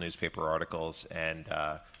the old newspaper articles, and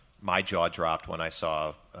my jaw dropped when I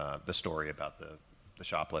saw the story about the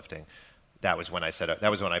shoplifting. That was when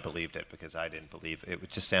I believed it, because I didn't believe it. It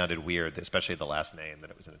just sounded weird, especially the last name, that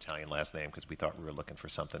it was an Italian last name, because we thought we were looking for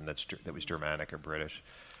something that was Germanic or British.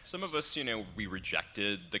 Some of us, we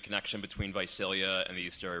rejected the connection between Visalia and the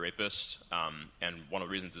East Area Rapists, and one of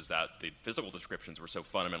the reasons is that the physical descriptions were so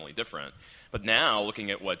fundamentally different. But now, looking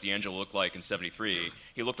at what D'Angelo looked like in '73,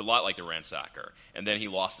 he looked a lot like the ransacker, and then he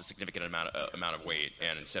lost a significant amount of weight,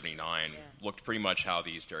 and in '79 looked pretty much how the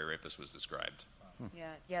East Area Rapist was described.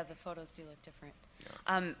 Yeah, the photos do look different.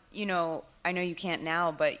 Yeah. I know you can't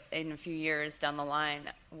now, but in a few years down the line,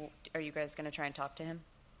 are you guys going to try and talk to him?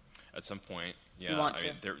 At some point, yeah. You want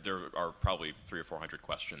to. There are probably 300 or 400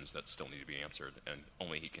 questions that still need to be answered, and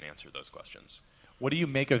only he can answer those questions. What do you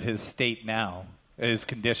make of his state now, his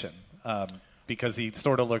condition? Because he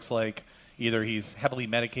sort of looks like either he's heavily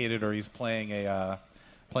medicated or he's playing a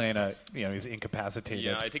playing he's incapacitated.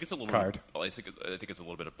 Yeah, I think it's a little card. I think it's a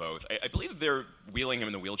little bit of both. I believe they're wheeling him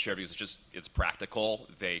in the wheelchair because it's practical.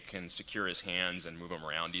 They can secure his hands and move him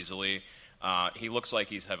around easily. He looks like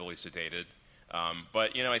he's heavily sedated.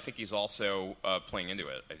 But, I think he's also playing into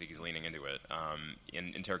it. I think he's leaning into it.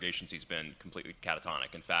 In interrogations, he's been completely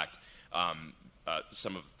catatonic. In fact,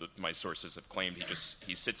 some of my sources have claimed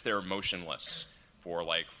he sits there motionless for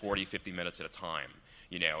like 40, 50 minutes at a time,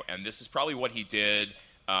 and this is probably what he did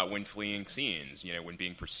when fleeing scenes, when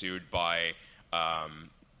being pursued by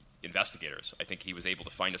investigators. I think he was able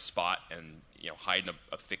to find a spot and hide in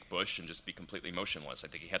a thick bush and just be completely motionless. I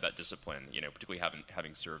think he had that discipline, particularly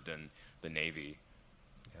having served in the Navy.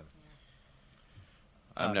 Yeah.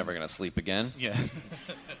 I'm never going to sleep again. Yeah.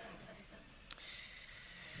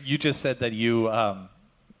 You just said that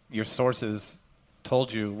your sources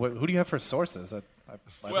told you. Who do you have for sources? I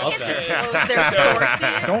love that. Their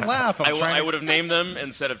sources. Don't laugh. I would have named them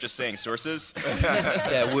instead of just saying sources.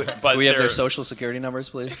 But we have their social security numbers,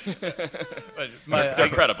 please. They're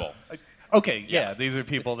credible. Okay, yeah, these are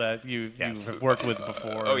people that you've worked with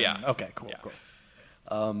before. Oh, yeah. Okay, cool.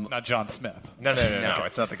 It's not John Smith. No.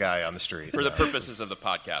 It's not the guy on the street. For the purposes of the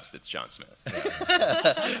podcast, it's John Smith.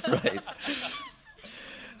 Right.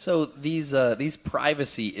 So these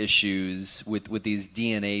privacy issues with these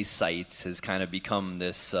DNA sites has kind of become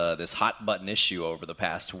this hot button issue over the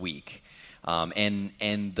past week,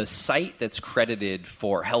 and the site that's credited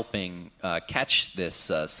for helping catch this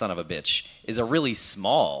son of a bitch is a really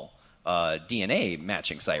small DNA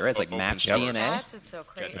matching site, right? It's like Match DNA. That's what's so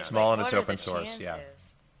crazy. It's small and what it's are open the source. chances? Yeah.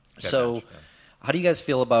 So, how do you guys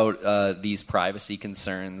feel about these privacy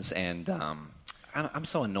concerns? And I'm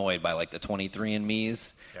so annoyed by like the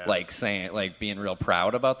 23andMe's, being real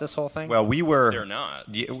proud about this whole thing. Well, They're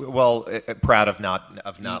not. Proud of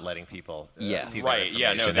not letting people. See right.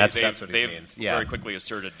 Yeah. No. That's what it they've means. Yeah. very quickly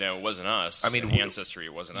asserted, no, it wasn't us. I mean, Ancestry,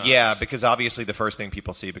 it wasn't us. Yeah, because obviously the first thing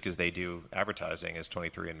people see, because they do advertising, is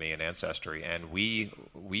 23andMe and Ancestry, and we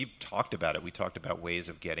talked about it. We talked about ways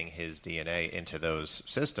of getting his DNA into those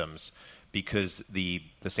systems. Because the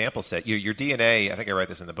sample set, your DNA, I think I write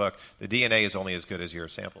this in the book, the DNA is only as good as your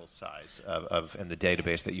sample size and the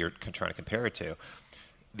database that you're trying to compare it to.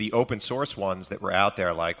 The open source ones that were out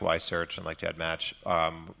there, like YSearch and like GEDmatch,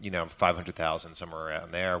 500,000, somewhere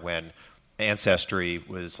around there, when Ancestry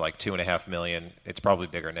was like 2.5 million. It's probably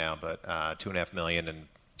bigger now, but 2.5 million, and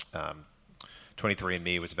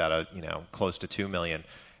 23andMe was about close to 2 million.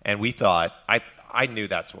 And we thought, I knew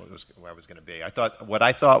that's where I was going to be. What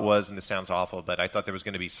I thought was, and this sounds awful, but I thought there was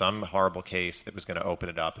going to be some horrible case that was going to open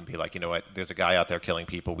it up and be like, you know what, there's a guy out there killing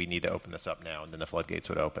people. We need to open this up now, and then the floodgates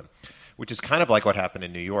would open, which is kind of like what happened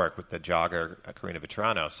in New York with the jogger Karina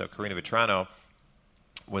Vetrano. So Karina Vetrano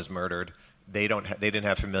was murdered. They didn't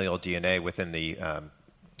have familial DNA within the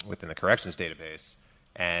corrections database.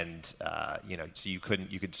 And so you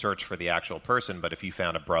could search for the actual person, but if you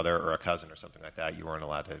found a brother or a cousin or something like that, you weren't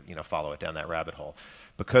allowed to follow it down that rabbit hole.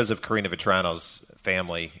 Because of Karina Vetrano's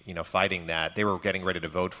family fighting that, they were getting ready to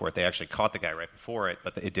vote for it. They actually caught the guy right before it,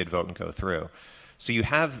 but it did vote and go through. So you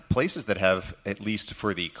have places that have, at least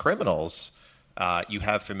for the criminals, you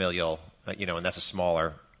have familial, and that's a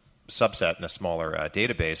smaller subset and a smaller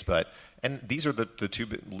database, and these are the two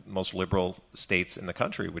most liberal states in the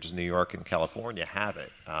country, which is New York and California, have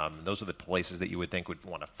it. Those are the places that you would think would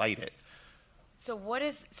want to fight it. So what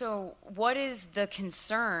is the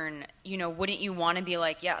concern? Wouldn't you want to be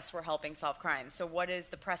like, yes, we're helping solve crime? So what is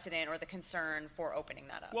the precedent or the concern for opening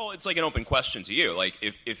that up? Well, it's like an open question to you. Like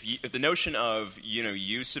if the notion of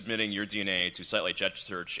you submitting your DNA to a site like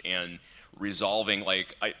GEDsearch and resolving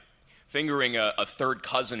fingering a third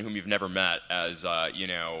cousin whom you've never met as a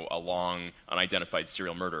long unidentified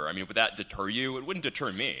serial murderer. I mean, would that deter you? It wouldn't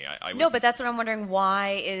deter me. No, but that's what I'm wondering.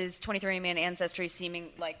 Why is 23andMe and Ancestry seeming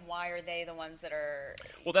like? Why are they the ones that are?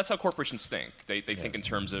 Well, that's how corporations think. They think in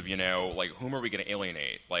terms of whom are we going to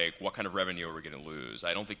alienate? Like what kind of revenue are we going to lose?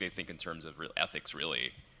 I don't think they think in terms of real ethics,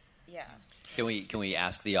 really. Yeah. Can we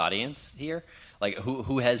ask the audience here? Like,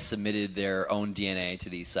 who has submitted their own DNA to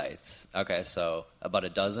these sites? Okay, so about a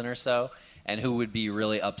dozen or so. And who would be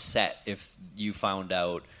really upset if you found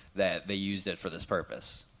out that they used it for this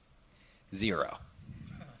purpose? 0.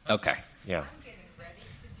 Okay. Yeah. I'm getting ready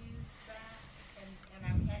to do that, and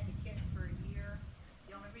I've had the kid for a year.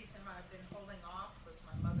 The only reason I've been holding off was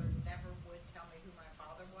my mother never would tell me who my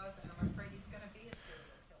father was, and I'm afraid he's going to be a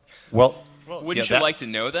serial killer. Wouldn't you like to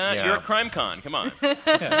know that? Yeah. You're at CrimeCon. Come on.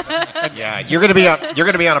 Yeah, you're going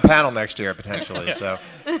to be on a panel next year potentially. So.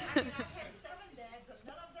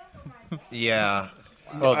 Yeah.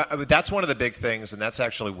 That's one of the big things, and that's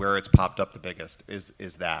actually where it's popped up the biggest. Is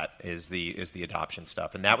the adoption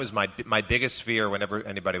stuff, and that was my biggest fear. Whenever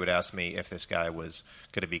anybody would ask me if this guy was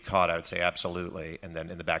going to be caught, I would say absolutely, and then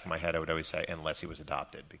in the back of my head, I would always say unless he was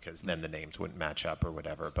adopted, because then the names wouldn't match up or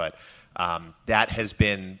whatever. But that has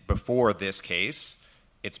been before this case.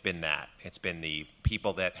 It's been that. It's been the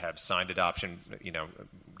people that have signed adoption,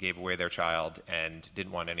 gave away their child and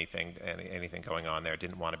didn't want anything going on there,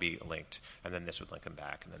 didn't want to be linked, and then this would link them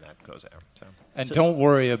back, and then that goes there. And don't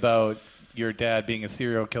worry about your dad being a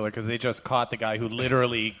serial killer, because they just caught the guy who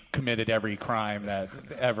literally committed every crime that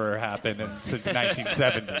ever happened since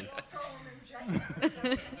 1970.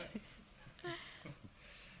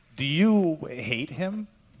 Do you hate him?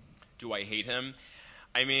 Do I hate him?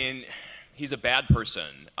 I mean, he's a bad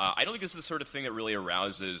person. I don't think this is the sort of thing that really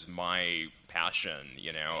arouses my passion.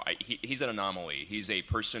 He's an anomaly. He's a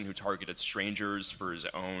person who targeted strangers for his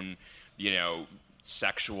own,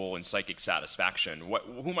 sexual and psychic satisfaction.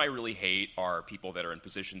 Whom I really hate are people that are in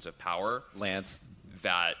positions of power, Lance,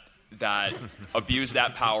 that abuse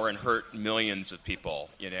that power and hurt millions of people.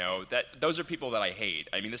 Those are people that I hate.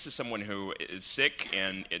 I mean, this is someone who is sick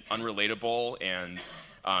and unrelatable, and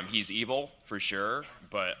he's evil for sure.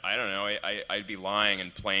 But I don't know. I'd be lying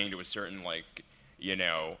and playing to a certain right?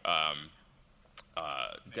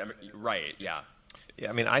 Yeah. Yeah,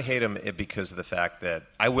 I mean, I hate him because of the fact that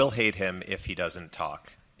I will hate him if he doesn't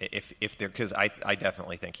talk. Because I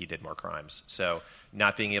definitely think he did more crimes. So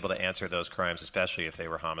not being able to answer those crimes, especially if they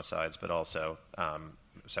were homicides, but also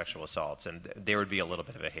sexual assaults, and there would be a little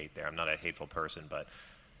bit of a hate there. I'm not a hateful person, but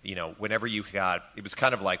whenever you got, it was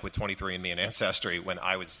kind of like with 23andMe and Ancestry when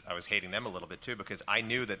I was hating them a little bit too, because I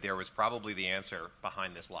knew that there was probably the answer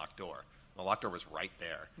behind this locked door. The locked door was right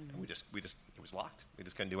there, and it was locked. We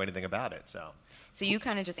just couldn't do anything about it. So you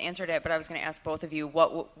kind of just answered it, but I was going to ask both of you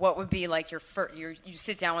what would be like your first. You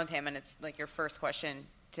sit down with him, and it's like your first question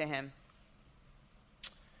to him.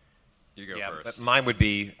 You go first. But mine would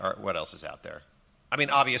be, what else is out there? I mean,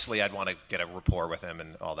 obviously, I'd want to get a rapport with him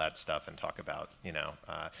and all that stuff, and talk about,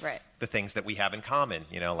 the things that we have in common.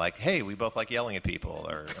 Like, hey, we both like yelling at people,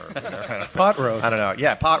 or pot roast. I don't know.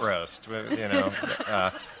 Yeah, pot roast.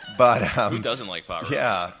 But who doesn't like pot roast?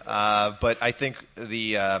 Yeah, but I think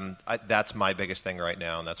that's my biggest thing right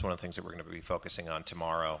now, and that's one of the things that we're going to be focusing on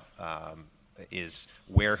tomorrow. Is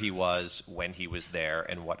where he was when he was there,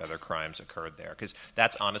 and what other crimes occurred there. Because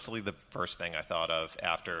that's honestly the first thing I thought of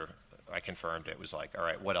after I confirmed it. Was like, all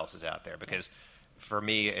right, what else is out there? Because for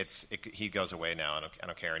me, he goes away now. I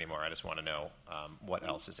don't care anymore. I just want to know what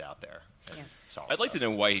else is out there. I'd like to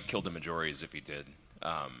know why he killed the Majoris if he did.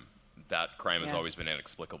 That crime has always been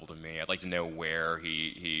inexplicable to me. I'd like to know where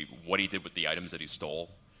what he did with the items that he stole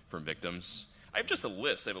from victims. I have just a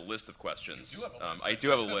list. I have a list of questions. I do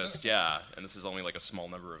have a list, yeah. And this is only like a small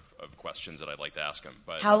number of questions that I'd like to ask him.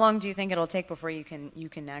 But how long do you think it'll take before you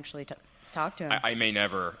can actually talk to him? I may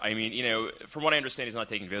never. I mean, from what I understand, he's not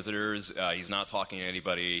taking visitors. He's not talking to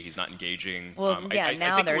anybody. He's not engaging. Well,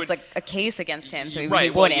 now there's like a case against him, so he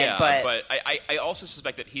wouldn't. But I also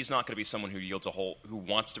suspect that he's not going to be someone who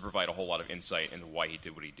wants to provide a whole lot of insight into why he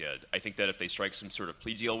did what he did. I think that if they strike some sort of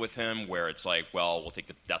plea deal with him, where it's like, well, we'll take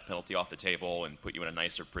the death penalty off the table and put you in a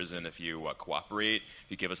nicer prison if you cooperate,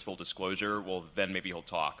 if you give us full disclosure, well, then maybe he'll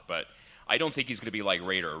talk. But I don't think he's going to be like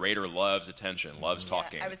Rader. Rader loves attention, loves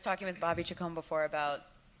talking. I was talking with Bobby Chacon before about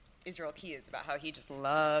Israel Keyes, about how he just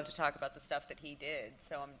loved to talk about the stuff that he did.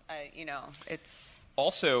 So, it's...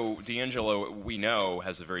 Also, D'Angelo, we know,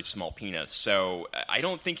 has a very small penis. So I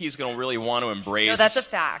don't think he's going to really want to embrace... No, that's a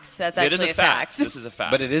fact. That's actually a fact. This is a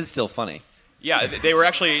fact. But it is still funny. Yeah, they were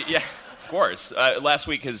actually... Yeah, of course. Last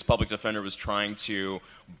week, his public defender was trying to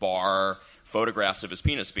bar photographs of his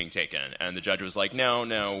penis being taken, and the judge was like, no,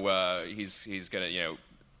 he's gonna,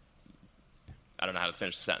 I don't know how to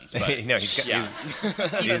finish the sentence, but he's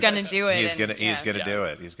gonna do it. He's gonna do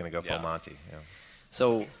it. He's gonna go full Monty. Yeah.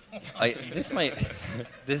 So, this might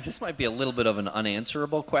be a little bit of an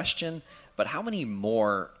unanswerable question, but how many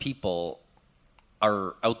more people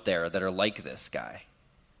are out there that are like this guy?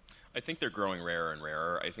 I think they're growing rarer and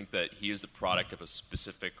rarer. I think that he is the product of a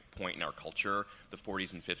specific point in our culture, the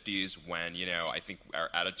 40s and 50s, when, I think our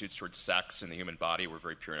attitudes towards sex and the human body were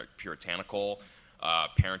very puritanical.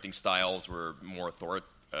 Parenting styles were more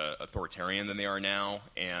authoritarian than they are now.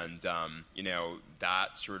 And,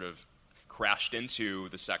 that sort of crashed into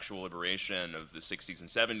the sexual liberation of the 60s and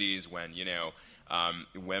 70s when,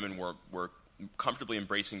 women were comfortably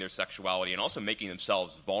embracing their sexuality and also making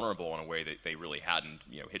themselves vulnerable in a way that they really hadn't,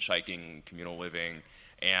 hitchhiking, communal living.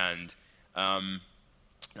 And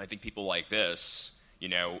I think people like this,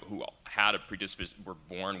 who had were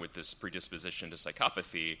born with this predisposition to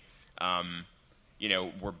psychopathy,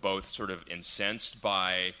 were both sort of incensed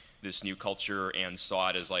by this new culture and saw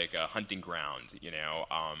it as like a hunting ground.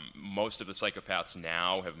 Most of the psychopaths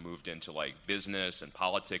now have moved into like business and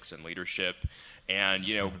politics and leadership, and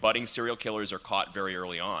budding serial killers are caught very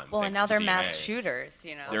early on. Well, and now they're DNA. Mass shooters.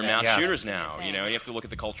 They're mass shooters now. You have to look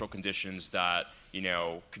at the cultural conditions that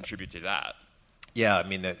contribute to that. Yeah, I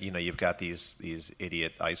mean, you've got these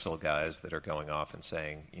idiot ISIL guys that are going off and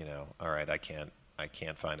saying, all right, I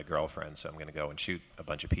can't find a girlfriend, so I'm going to go and shoot a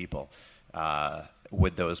bunch of people.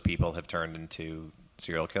 Would those people have turned into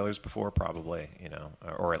serial killers before? Probably,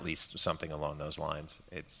 or at least something along those lines.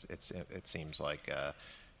 It seems like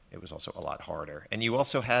it was also a lot harder, and you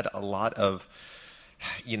also had a lot of,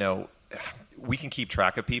 we can keep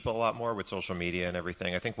track of people a lot more with social media and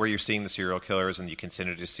everything. I think where you're seeing the serial killers, and you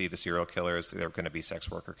continue to see the serial killers, they're going to be sex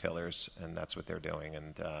worker killers, and that's what they're doing.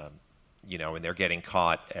 And and they're getting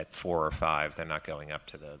caught at 4 or 5. They're not going up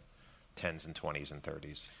to the 10s and 20s and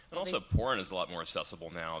 30s. And also, porn is a lot more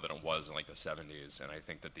accessible now than it was in like the 70s, and I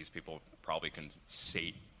think that these people probably can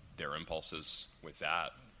sate their impulses with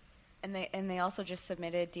that. And they also just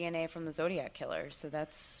submitted DNA from the Zodiac killer, so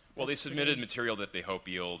that's... Well, they submitted material that they hope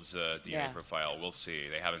yields a DNA profile. We'll see.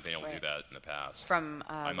 They haven't been able to do that in the past. From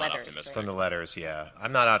I'm letters, not optimistic. right? From the letters, yeah.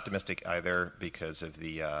 I'm not optimistic either because of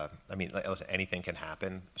the... listen, anything can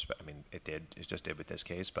happen. It just did with this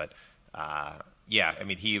case, but...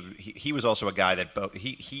 he was also a guy that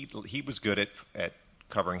he was good at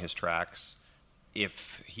covering his tracks.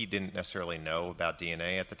 If he didn't necessarily know about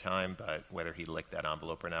DNA at the time, but whether he licked that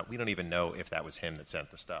envelope or not, we don't even know if that was him that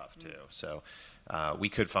sent the stuff too. So we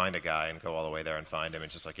could find a guy and go all the way there and find him.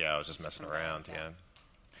 And just like, I was just messing around. Yeah.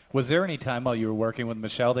 Was there any time while you were working with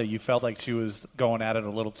Michelle that you felt like she was going at it a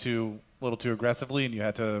little too aggressively, and you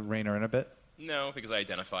had to rein her in a bit? No, because I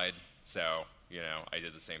identified. So I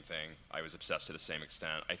did the same thing. I was obsessed to the same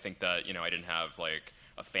extent. I think that I didn't have like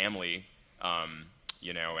a family, and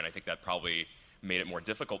I think that probably made it more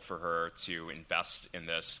difficult for her to invest in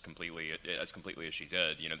this completely as she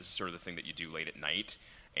did. This is sort of the thing that you do late at night,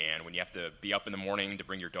 and when you have to be up in the morning to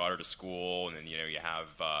bring your daughter to school, and then you have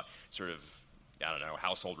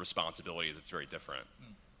household responsibilities. It's very different.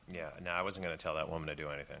 Yeah, no, I wasn't going to tell that woman to do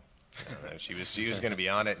anything. She was going to be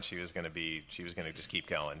on it, and she was going to just keep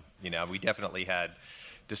going. We definitely had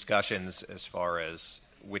discussions as far as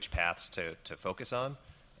which paths to focus on.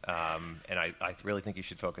 And I really think you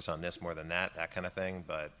should focus on this more than that kind of thing.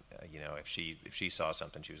 But if she saw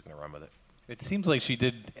something, she was going to run with it. It seems like she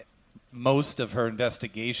did most of her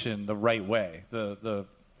investigation the right way, the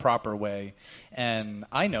proper way. And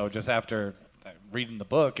I know just after reading the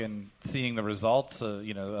book and seeing the results,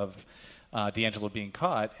 of DeAngelo being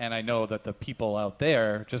caught, and I know that the people out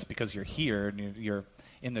there, just because you're here and you're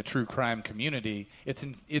in the true crime community,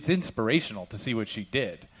 it's inspirational to see what she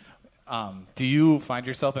did. Do you find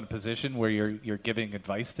yourself in a position where you're giving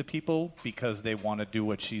advice to people because they want to do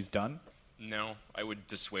what she's done? No, I would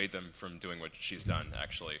dissuade them from doing what she's done,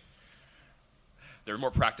 actually. There are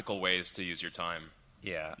more practical ways to use your time.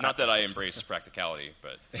 Yeah. Not that I embrace practicality,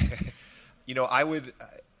 but... I would,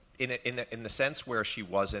 in the sense where she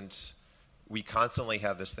wasn't... We constantly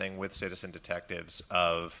have this thing with citizen detectives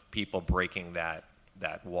of people breaking that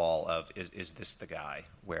wall of, is this the guy,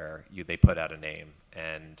 where they put out a name.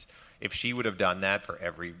 And if she would have done that for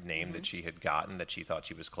every name that she had gotten that she thought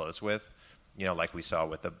she was close with, like we saw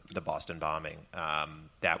with the Boston bombing,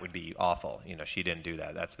 that would be awful. She didn't do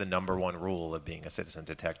that. That's the number one rule of being a citizen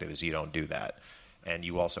detective, is you don't do that. And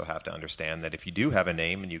you also have to understand that if you do have a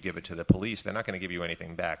name and you give it to the police, they're not going to give you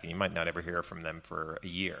anything back. And you might not ever hear from them for a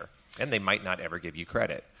year. And they might not ever give you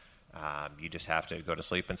credit. You just have to go to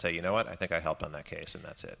sleep and say, you know what, I think I helped on that case, and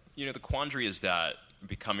that's it. The quandary is that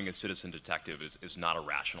becoming a citizen detective is not a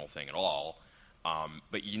rational thing at all.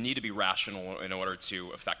 But you need to be rational in order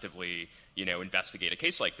to effectively, investigate a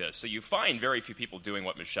case like this. So you find very few people doing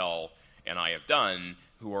what Michelle and I have done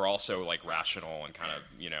who are also like rational and kind of,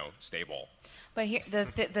 stable. But here,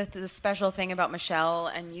 the special thing about Michelle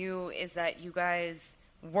and you is that you guys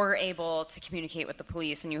were able to communicate with the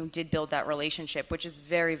police, and you did build that relationship, which is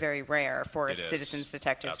very, very rare for citizens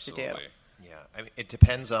detectives to do. Yeah, it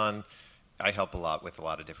depends on. I help a lot with a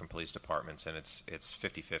lot of different police departments, and it's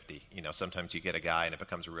 50-50. Sometimes you get a guy, and it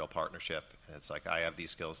becomes a real partnership, and it's like, I have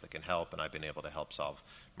these skills that can help, and I've been able to help solve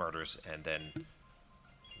murders, and then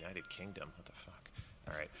United Kingdom, what the fuck?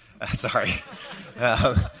 All right, sorry.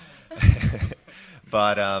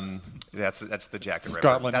 But that's the Jack the Ripper.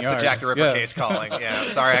 Scotland That's Yard. the Jack the Ripper case calling. Yeah,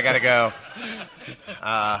 sorry, I gotta go.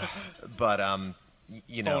 But phone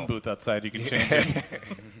booth outside, you can change it.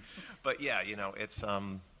 But yeah, it's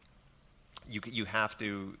you have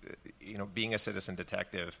to, being a citizen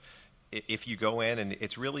detective. If you go in and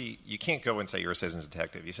it's really, you can't go and say you're a citizen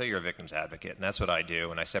detective. You say you're a victim's advocate, and that's what I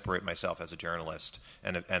do. And I separate myself as a journalist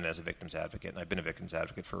and as a victim's advocate. And I've been a victim's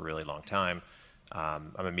advocate for a really long time.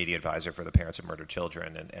 I'm a media advisor for the parents of murdered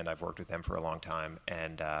children, and I've worked with them for a long time.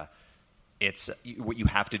 And it's what you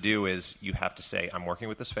have to do is you have to say, I'm working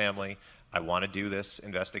with this family. I want to do this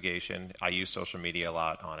investigation. I use social media a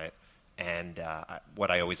lot on it. And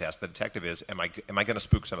what I always ask the detective is, am I going to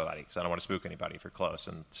spook somebody? Because I don't want to spook anybody if you're close.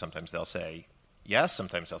 And sometimes they'll say yes,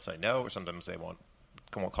 sometimes they'll say no, or sometimes they won't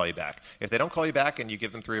call you back. If they don't call you back and you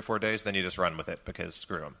give them 3 or 4 days, then you just run with it because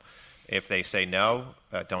screw them. If they say no,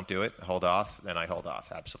 don't do it, hold off, then I hold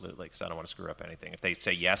off, absolutely, because I don't want to screw up anything. If they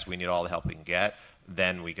say yes, we need all the help we can get,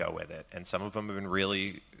 then we go with it. And some of them have been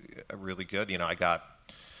really, really good.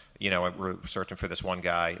 We're searching for this one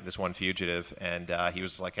guy, this one fugitive, and he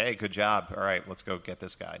was like, "Hey, good job. All right, let's go get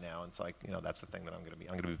this guy now." And it's like, that's the thing that I'm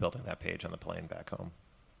going to be building that page on the plane back home.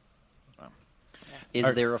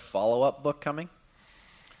 Is there a follow-up book coming?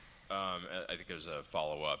 I think there's a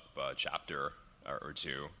follow-up chapter or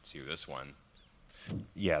two to this one.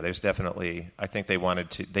 Yeah, there's definitely. I think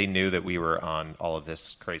they knew that we were on all of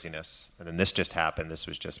this craziness, and then this just happened. This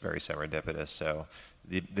was just very serendipitous. So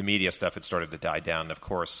the media stuff had started to die down. And of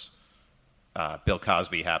course, Bill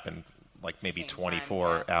Cosby happened like maybe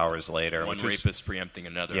 24 hours later. One rapist preempting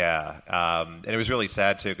another. Yeah, and it was really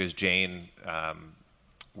sad too because Jane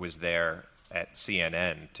was there at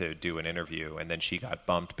CNN to do an interview, and then she got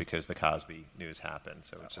bumped because the Cosby news happened.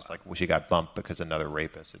 So it's just like she got bumped because another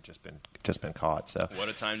rapist had just been caught. So what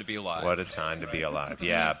a time to be alive! What a time to be alive!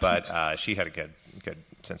 Yeah, but she had a good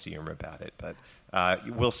sense of humor about it. But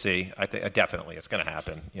we'll see. I think definitely it's going to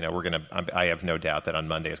happen. I have no doubt that on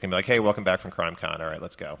Monday it's going to be like, hey, welcome back from CrimeCon. All right,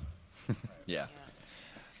 let's go. Yeah.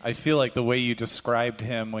 I feel like the way you described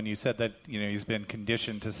him when you said that he's been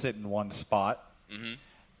conditioned to sit in one spot. Mm-hmm.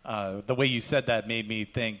 The way you said that made me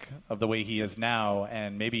think of the way he is now,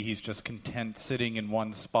 and maybe he's just content sitting in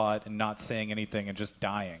one spot and not saying anything and just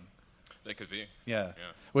dying. That could be. Yeah.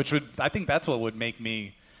 Which I think that's what would make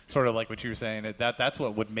me, sort of like what you were saying, that's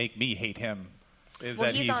what would make me hate him. Is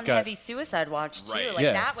that he's on got heavy suicide watch too. Right. Like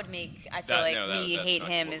that would make me hate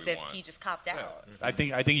him as if want. he just copped out. I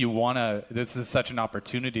think you wanna. This is such an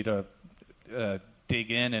opportunity to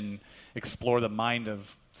dig in and explore the mind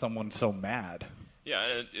of someone so mad. Yeah,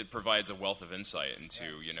 and it provides a wealth of insight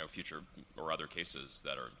into future or other cases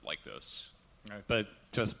that are like this. Right. But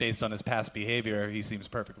just based on his past behavior, he seems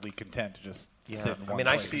perfectly content to just sit in one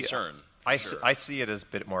place. I see it as a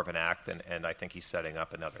bit more of an act, and I think he's setting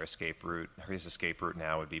up another escape route. His escape route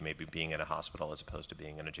now would be maybe being in a hospital as opposed to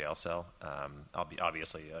being in a jail cell.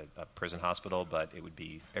 Obviously a prison hospital, but it would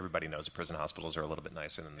be, everybody knows that prison hospitals are a little bit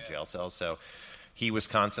nicer than the jail cells. So he was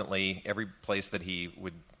constantly, every place that he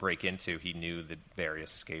would break into, he knew the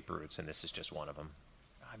various escape routes, and this is just one of them.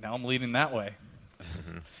 Now I'm leaning that way.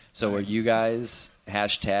 Mm-hmm. So are you guys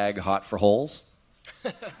 #hot for holes?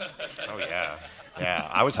 Oh, yeah. Yeah,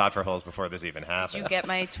 I was hot for holes before this even happened. Did you get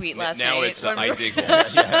my tweet last night? Now it's I dig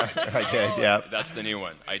holes. Yeah, I did, yeah. That's the new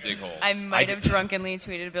one. I dig holes. I might have drunkenly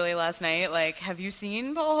tweeted Billy last night, like, have you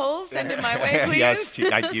seen Paul Holes? Send it my way, please. Yes,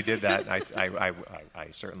 you did that.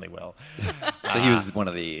 I certainly will. So he was one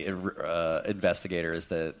of the investigators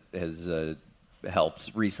that has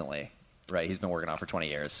helped recently, right? He's been working on for 20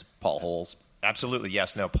 years. Paul Holes. Absolutely,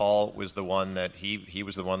 yes. No, Paul was the one that he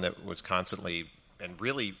was the one that was constantly and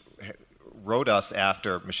really wrote us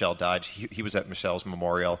after Michelle died. He was at Michelle's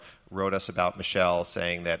memorial, wrote us about Michelle,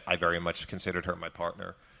 saying that I very much considered her my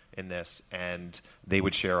partner in this, and they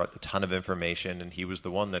would share a ton of information, and he was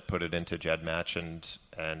the one that put it into GEDmatch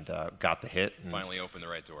and got the hit. And finally opened the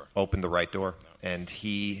right door. Opened the right door. No. And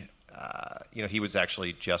he was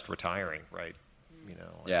actually just retiring, right?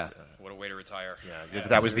 Yeah. What a way to retire. Yeah,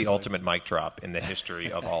 that was the ultimate mic drop in the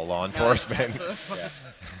history of all law enforcement.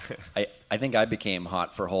 I think I became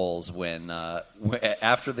hot for holes when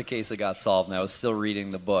after the case got solved, and I was still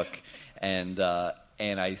reading the book, and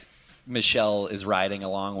Michelle is riding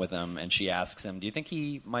along with him, and she asks him, do you think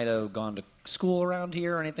he might have gone to school around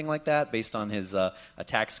here or anything like that, based on his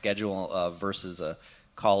tax schedule versus a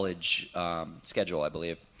college schedule, I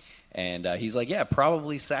believe. And he's like, yeah,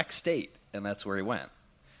 probably Sac State. And that's where he went.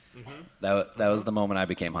 Mm-hmm. That was the moment I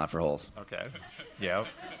became hot for holes. Okay. Yeah.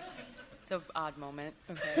 It's an odd moment.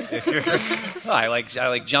 Okay.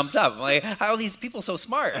 I jumped up. I'm like, how are these people so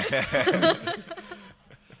smart?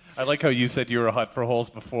 I like how you said you were hot for holes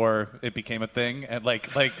before it became a thing, and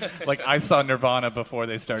like I saw Nirvana before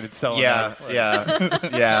they started selling. Yeah,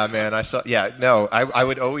 it. yeah, man. I saw. Yeah, no, I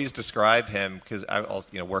would always describe him because I was,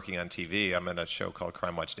 working on TV. I'm in a show called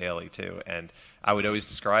Crime Watch Daily too, and I would always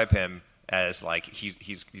describe him as like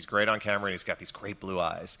he's great on camera and he's got these great blue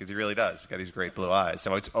eyes because he really does. He's got these great blue eyes.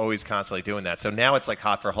 So it's always constantly doing that. So now it's like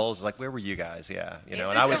hot for holes. It's like, where were you guys? Yeah, Is and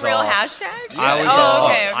this I was a real all hashtag? I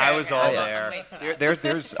was all Okay. there.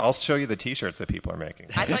 There's. I'll show you the T-shirts that people are making.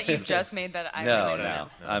 I thought you just made that. No.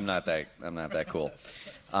 I'm not that cool.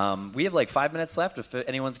 We have like 5 minutes left. If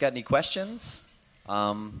anyone's got any questions,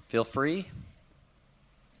 feel free.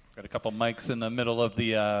 Got a couple mics in the middle of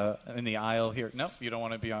the in the aisle here. Nope, you don't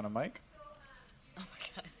want to be on a mic.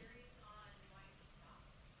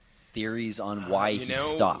 Theories on why he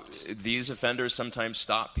stopped. These offenders sometimes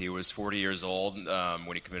stop. He was 40 years old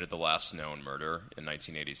when he committed the last known murder in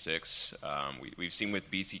 1986. We've seen with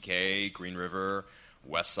BCK, Green River,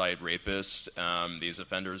 West Side Rapist, these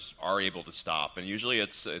offenders are able to stop. And usually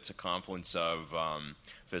it's a confluence of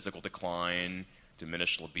physical decline,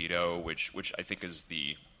 diminished libido, which I think is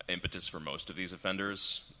the impetus for most of these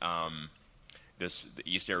offenders. The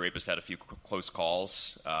East Area Rapist had a few close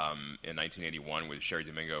calls in 1981 with Sherry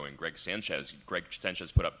Domingo and Greg Sanchez. Greg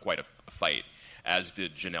Sanchez put up quite a fight, as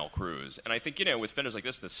did Janelle Cruz. And I think, with offenders like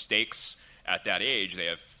this, the stakes at that age, they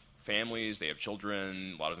have families, they have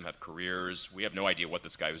children, a lot of them have careers. We have no idea what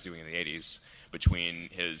this guy was doing in the 80s between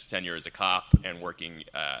his tenure as a cop and working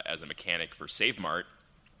as a mechanic for Save Mart.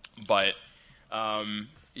 But,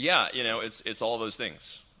 it's all of those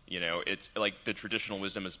things. It's like the traditional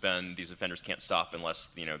wisdom has been these offenders can't stop unless,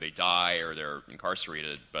 they die or they're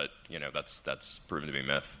incarcerated. But, that's proven to be a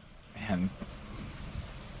myth. Man.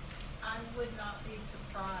 I would not be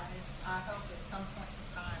surprised. I hope at some point in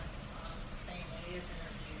time the family is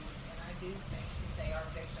interviewed, and I do think that they are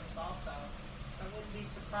victims also. I wouldn't be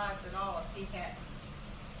surprised at all if he had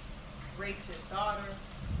raped his daughter,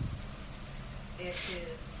 if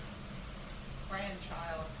his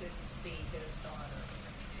grandchild could be his daughter.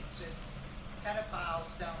 It's just,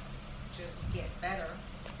 pedophiles don't just get better.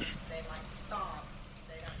 They might stop.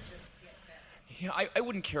 They don't just get better. Yeah, I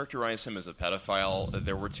wouldn't characterize him as a pedophile.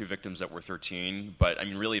 There were 2 victims that were 13, but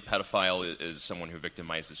really a pedophile is someone who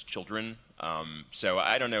victimizes children. So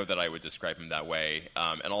I don't know that I would describe him that way.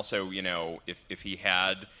 And also, if he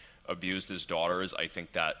had abused his daughters, I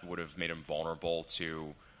think that would have made him vulnerable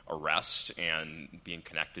to arrest, and being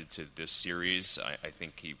connected to this series, I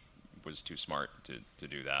think he was too smart to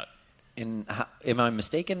do that. And am I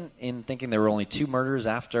mistaken in thinking there were only 2 murders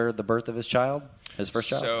after the birth of his child, his first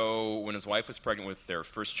child? So when his wife was pregnant with their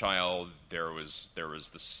first child, there was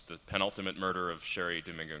the penultimate murder of Sherry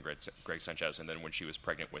Domingo and Greg Sanchez, and then when she was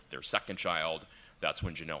pregnant with their second child, that's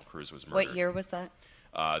when Janelle Cruz was murdered. What year was that?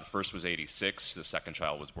 The first was 86. The second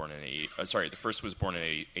child was born in the first was born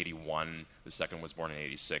in 81. The second was born in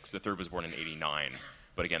 86. The third was born in 89.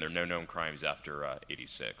 But again, there are no known crimes after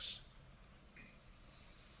 86.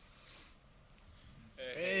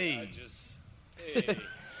 Hey. I'm just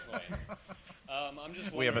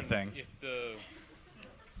wondering we have a thing.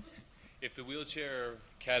 If the wheelchair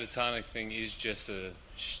catatonic thing is just a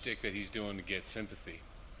shtick that he's doing to get sympathy.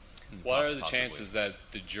 What are the chances that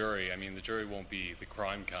the jury won't be the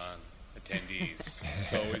CrimeCon attendees.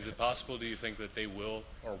 So is it possible, do you think, that they will,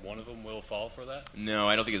 or one of them will fall for that? No,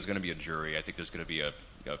 I don't think it's going to be a jury. I think there's going to be a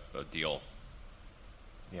deal.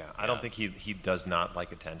 Yeah, I don't think he does not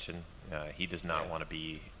like attention. He does not want to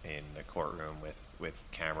be in the courtroom with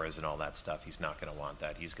cameras and all that stuff. He's not going to want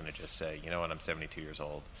that. He's going to just say, you know what, I'm 72 years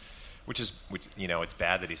old. Which it's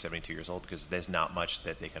bad that he's 72 years old because there's not much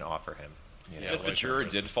that they can offer him. If a juror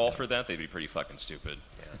did fall for that, they'd be pretty fucking stupid.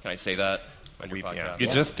 Yeah. Can I say that on your podcast? You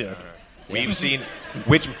just did. We've seen,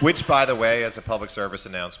 which by the way, as a public service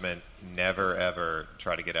announcement, never ever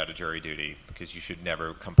try to get out of jury duty because you should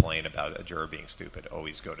never complain about a juror being stupid.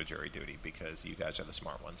 Always go to jury duty because you guys are the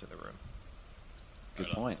smart ones in the room. Good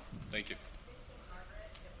point. Thank you.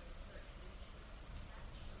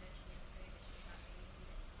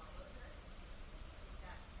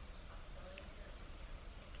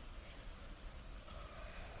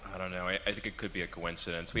 I don't know. I think it could be a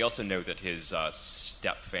coincidence. We also know that his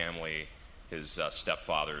step-family, his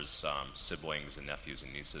stepfather's siblings and nephews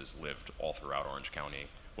and nieces lived all throughout Orange County.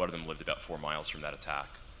 One of them lived about 4 miles from that attack.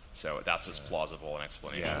 So that's as plausible an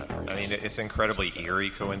explanation. Yeah, I mean, it's an incredibly eerie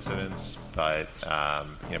coincidence, but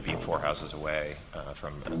being 4 houses away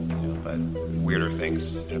but weirder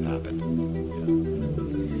things have happened.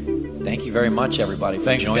 Thank you very much, everybody,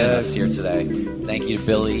 for joining us here today. Thank you to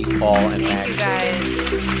Billy, Paul, and Maggie.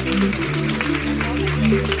 Thank you,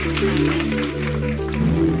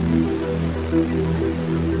 guys. When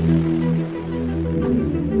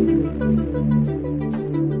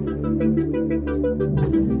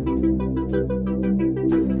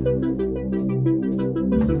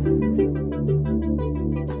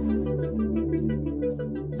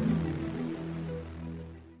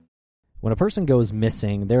a person goes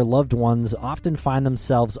missing, their loved ones often find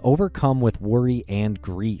themselves overcome with worry and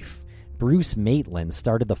grief. Bruce Maitland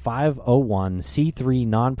started the 501c3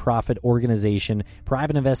 nonprofit organization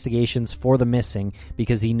Private Investigations for the Missing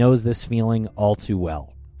because he knows this feeling all too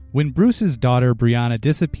well. When Bruce's daughter Brianna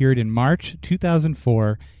disappeared in March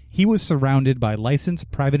 2004, he was surrounded by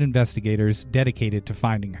licensed private investigators dedicated to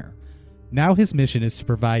finding her. Now his mission is to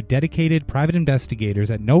provide dedicated private investigators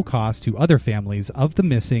at no cost to other families of the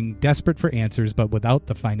missing, desperate for answers but without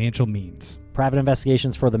the financial means. Private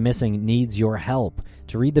Investigations for the Missing needs your help.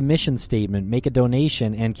 To read the mission statement, make a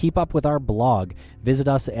donation, and keep up with our blog, visit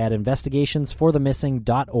us at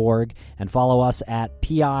investigationsforthemissing.org and follow us at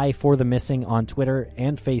PI for the Missing on Twitter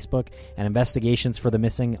and Facebook and Investigations for the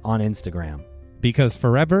Missing on Instagram. Because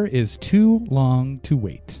forever is too long to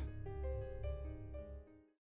wait.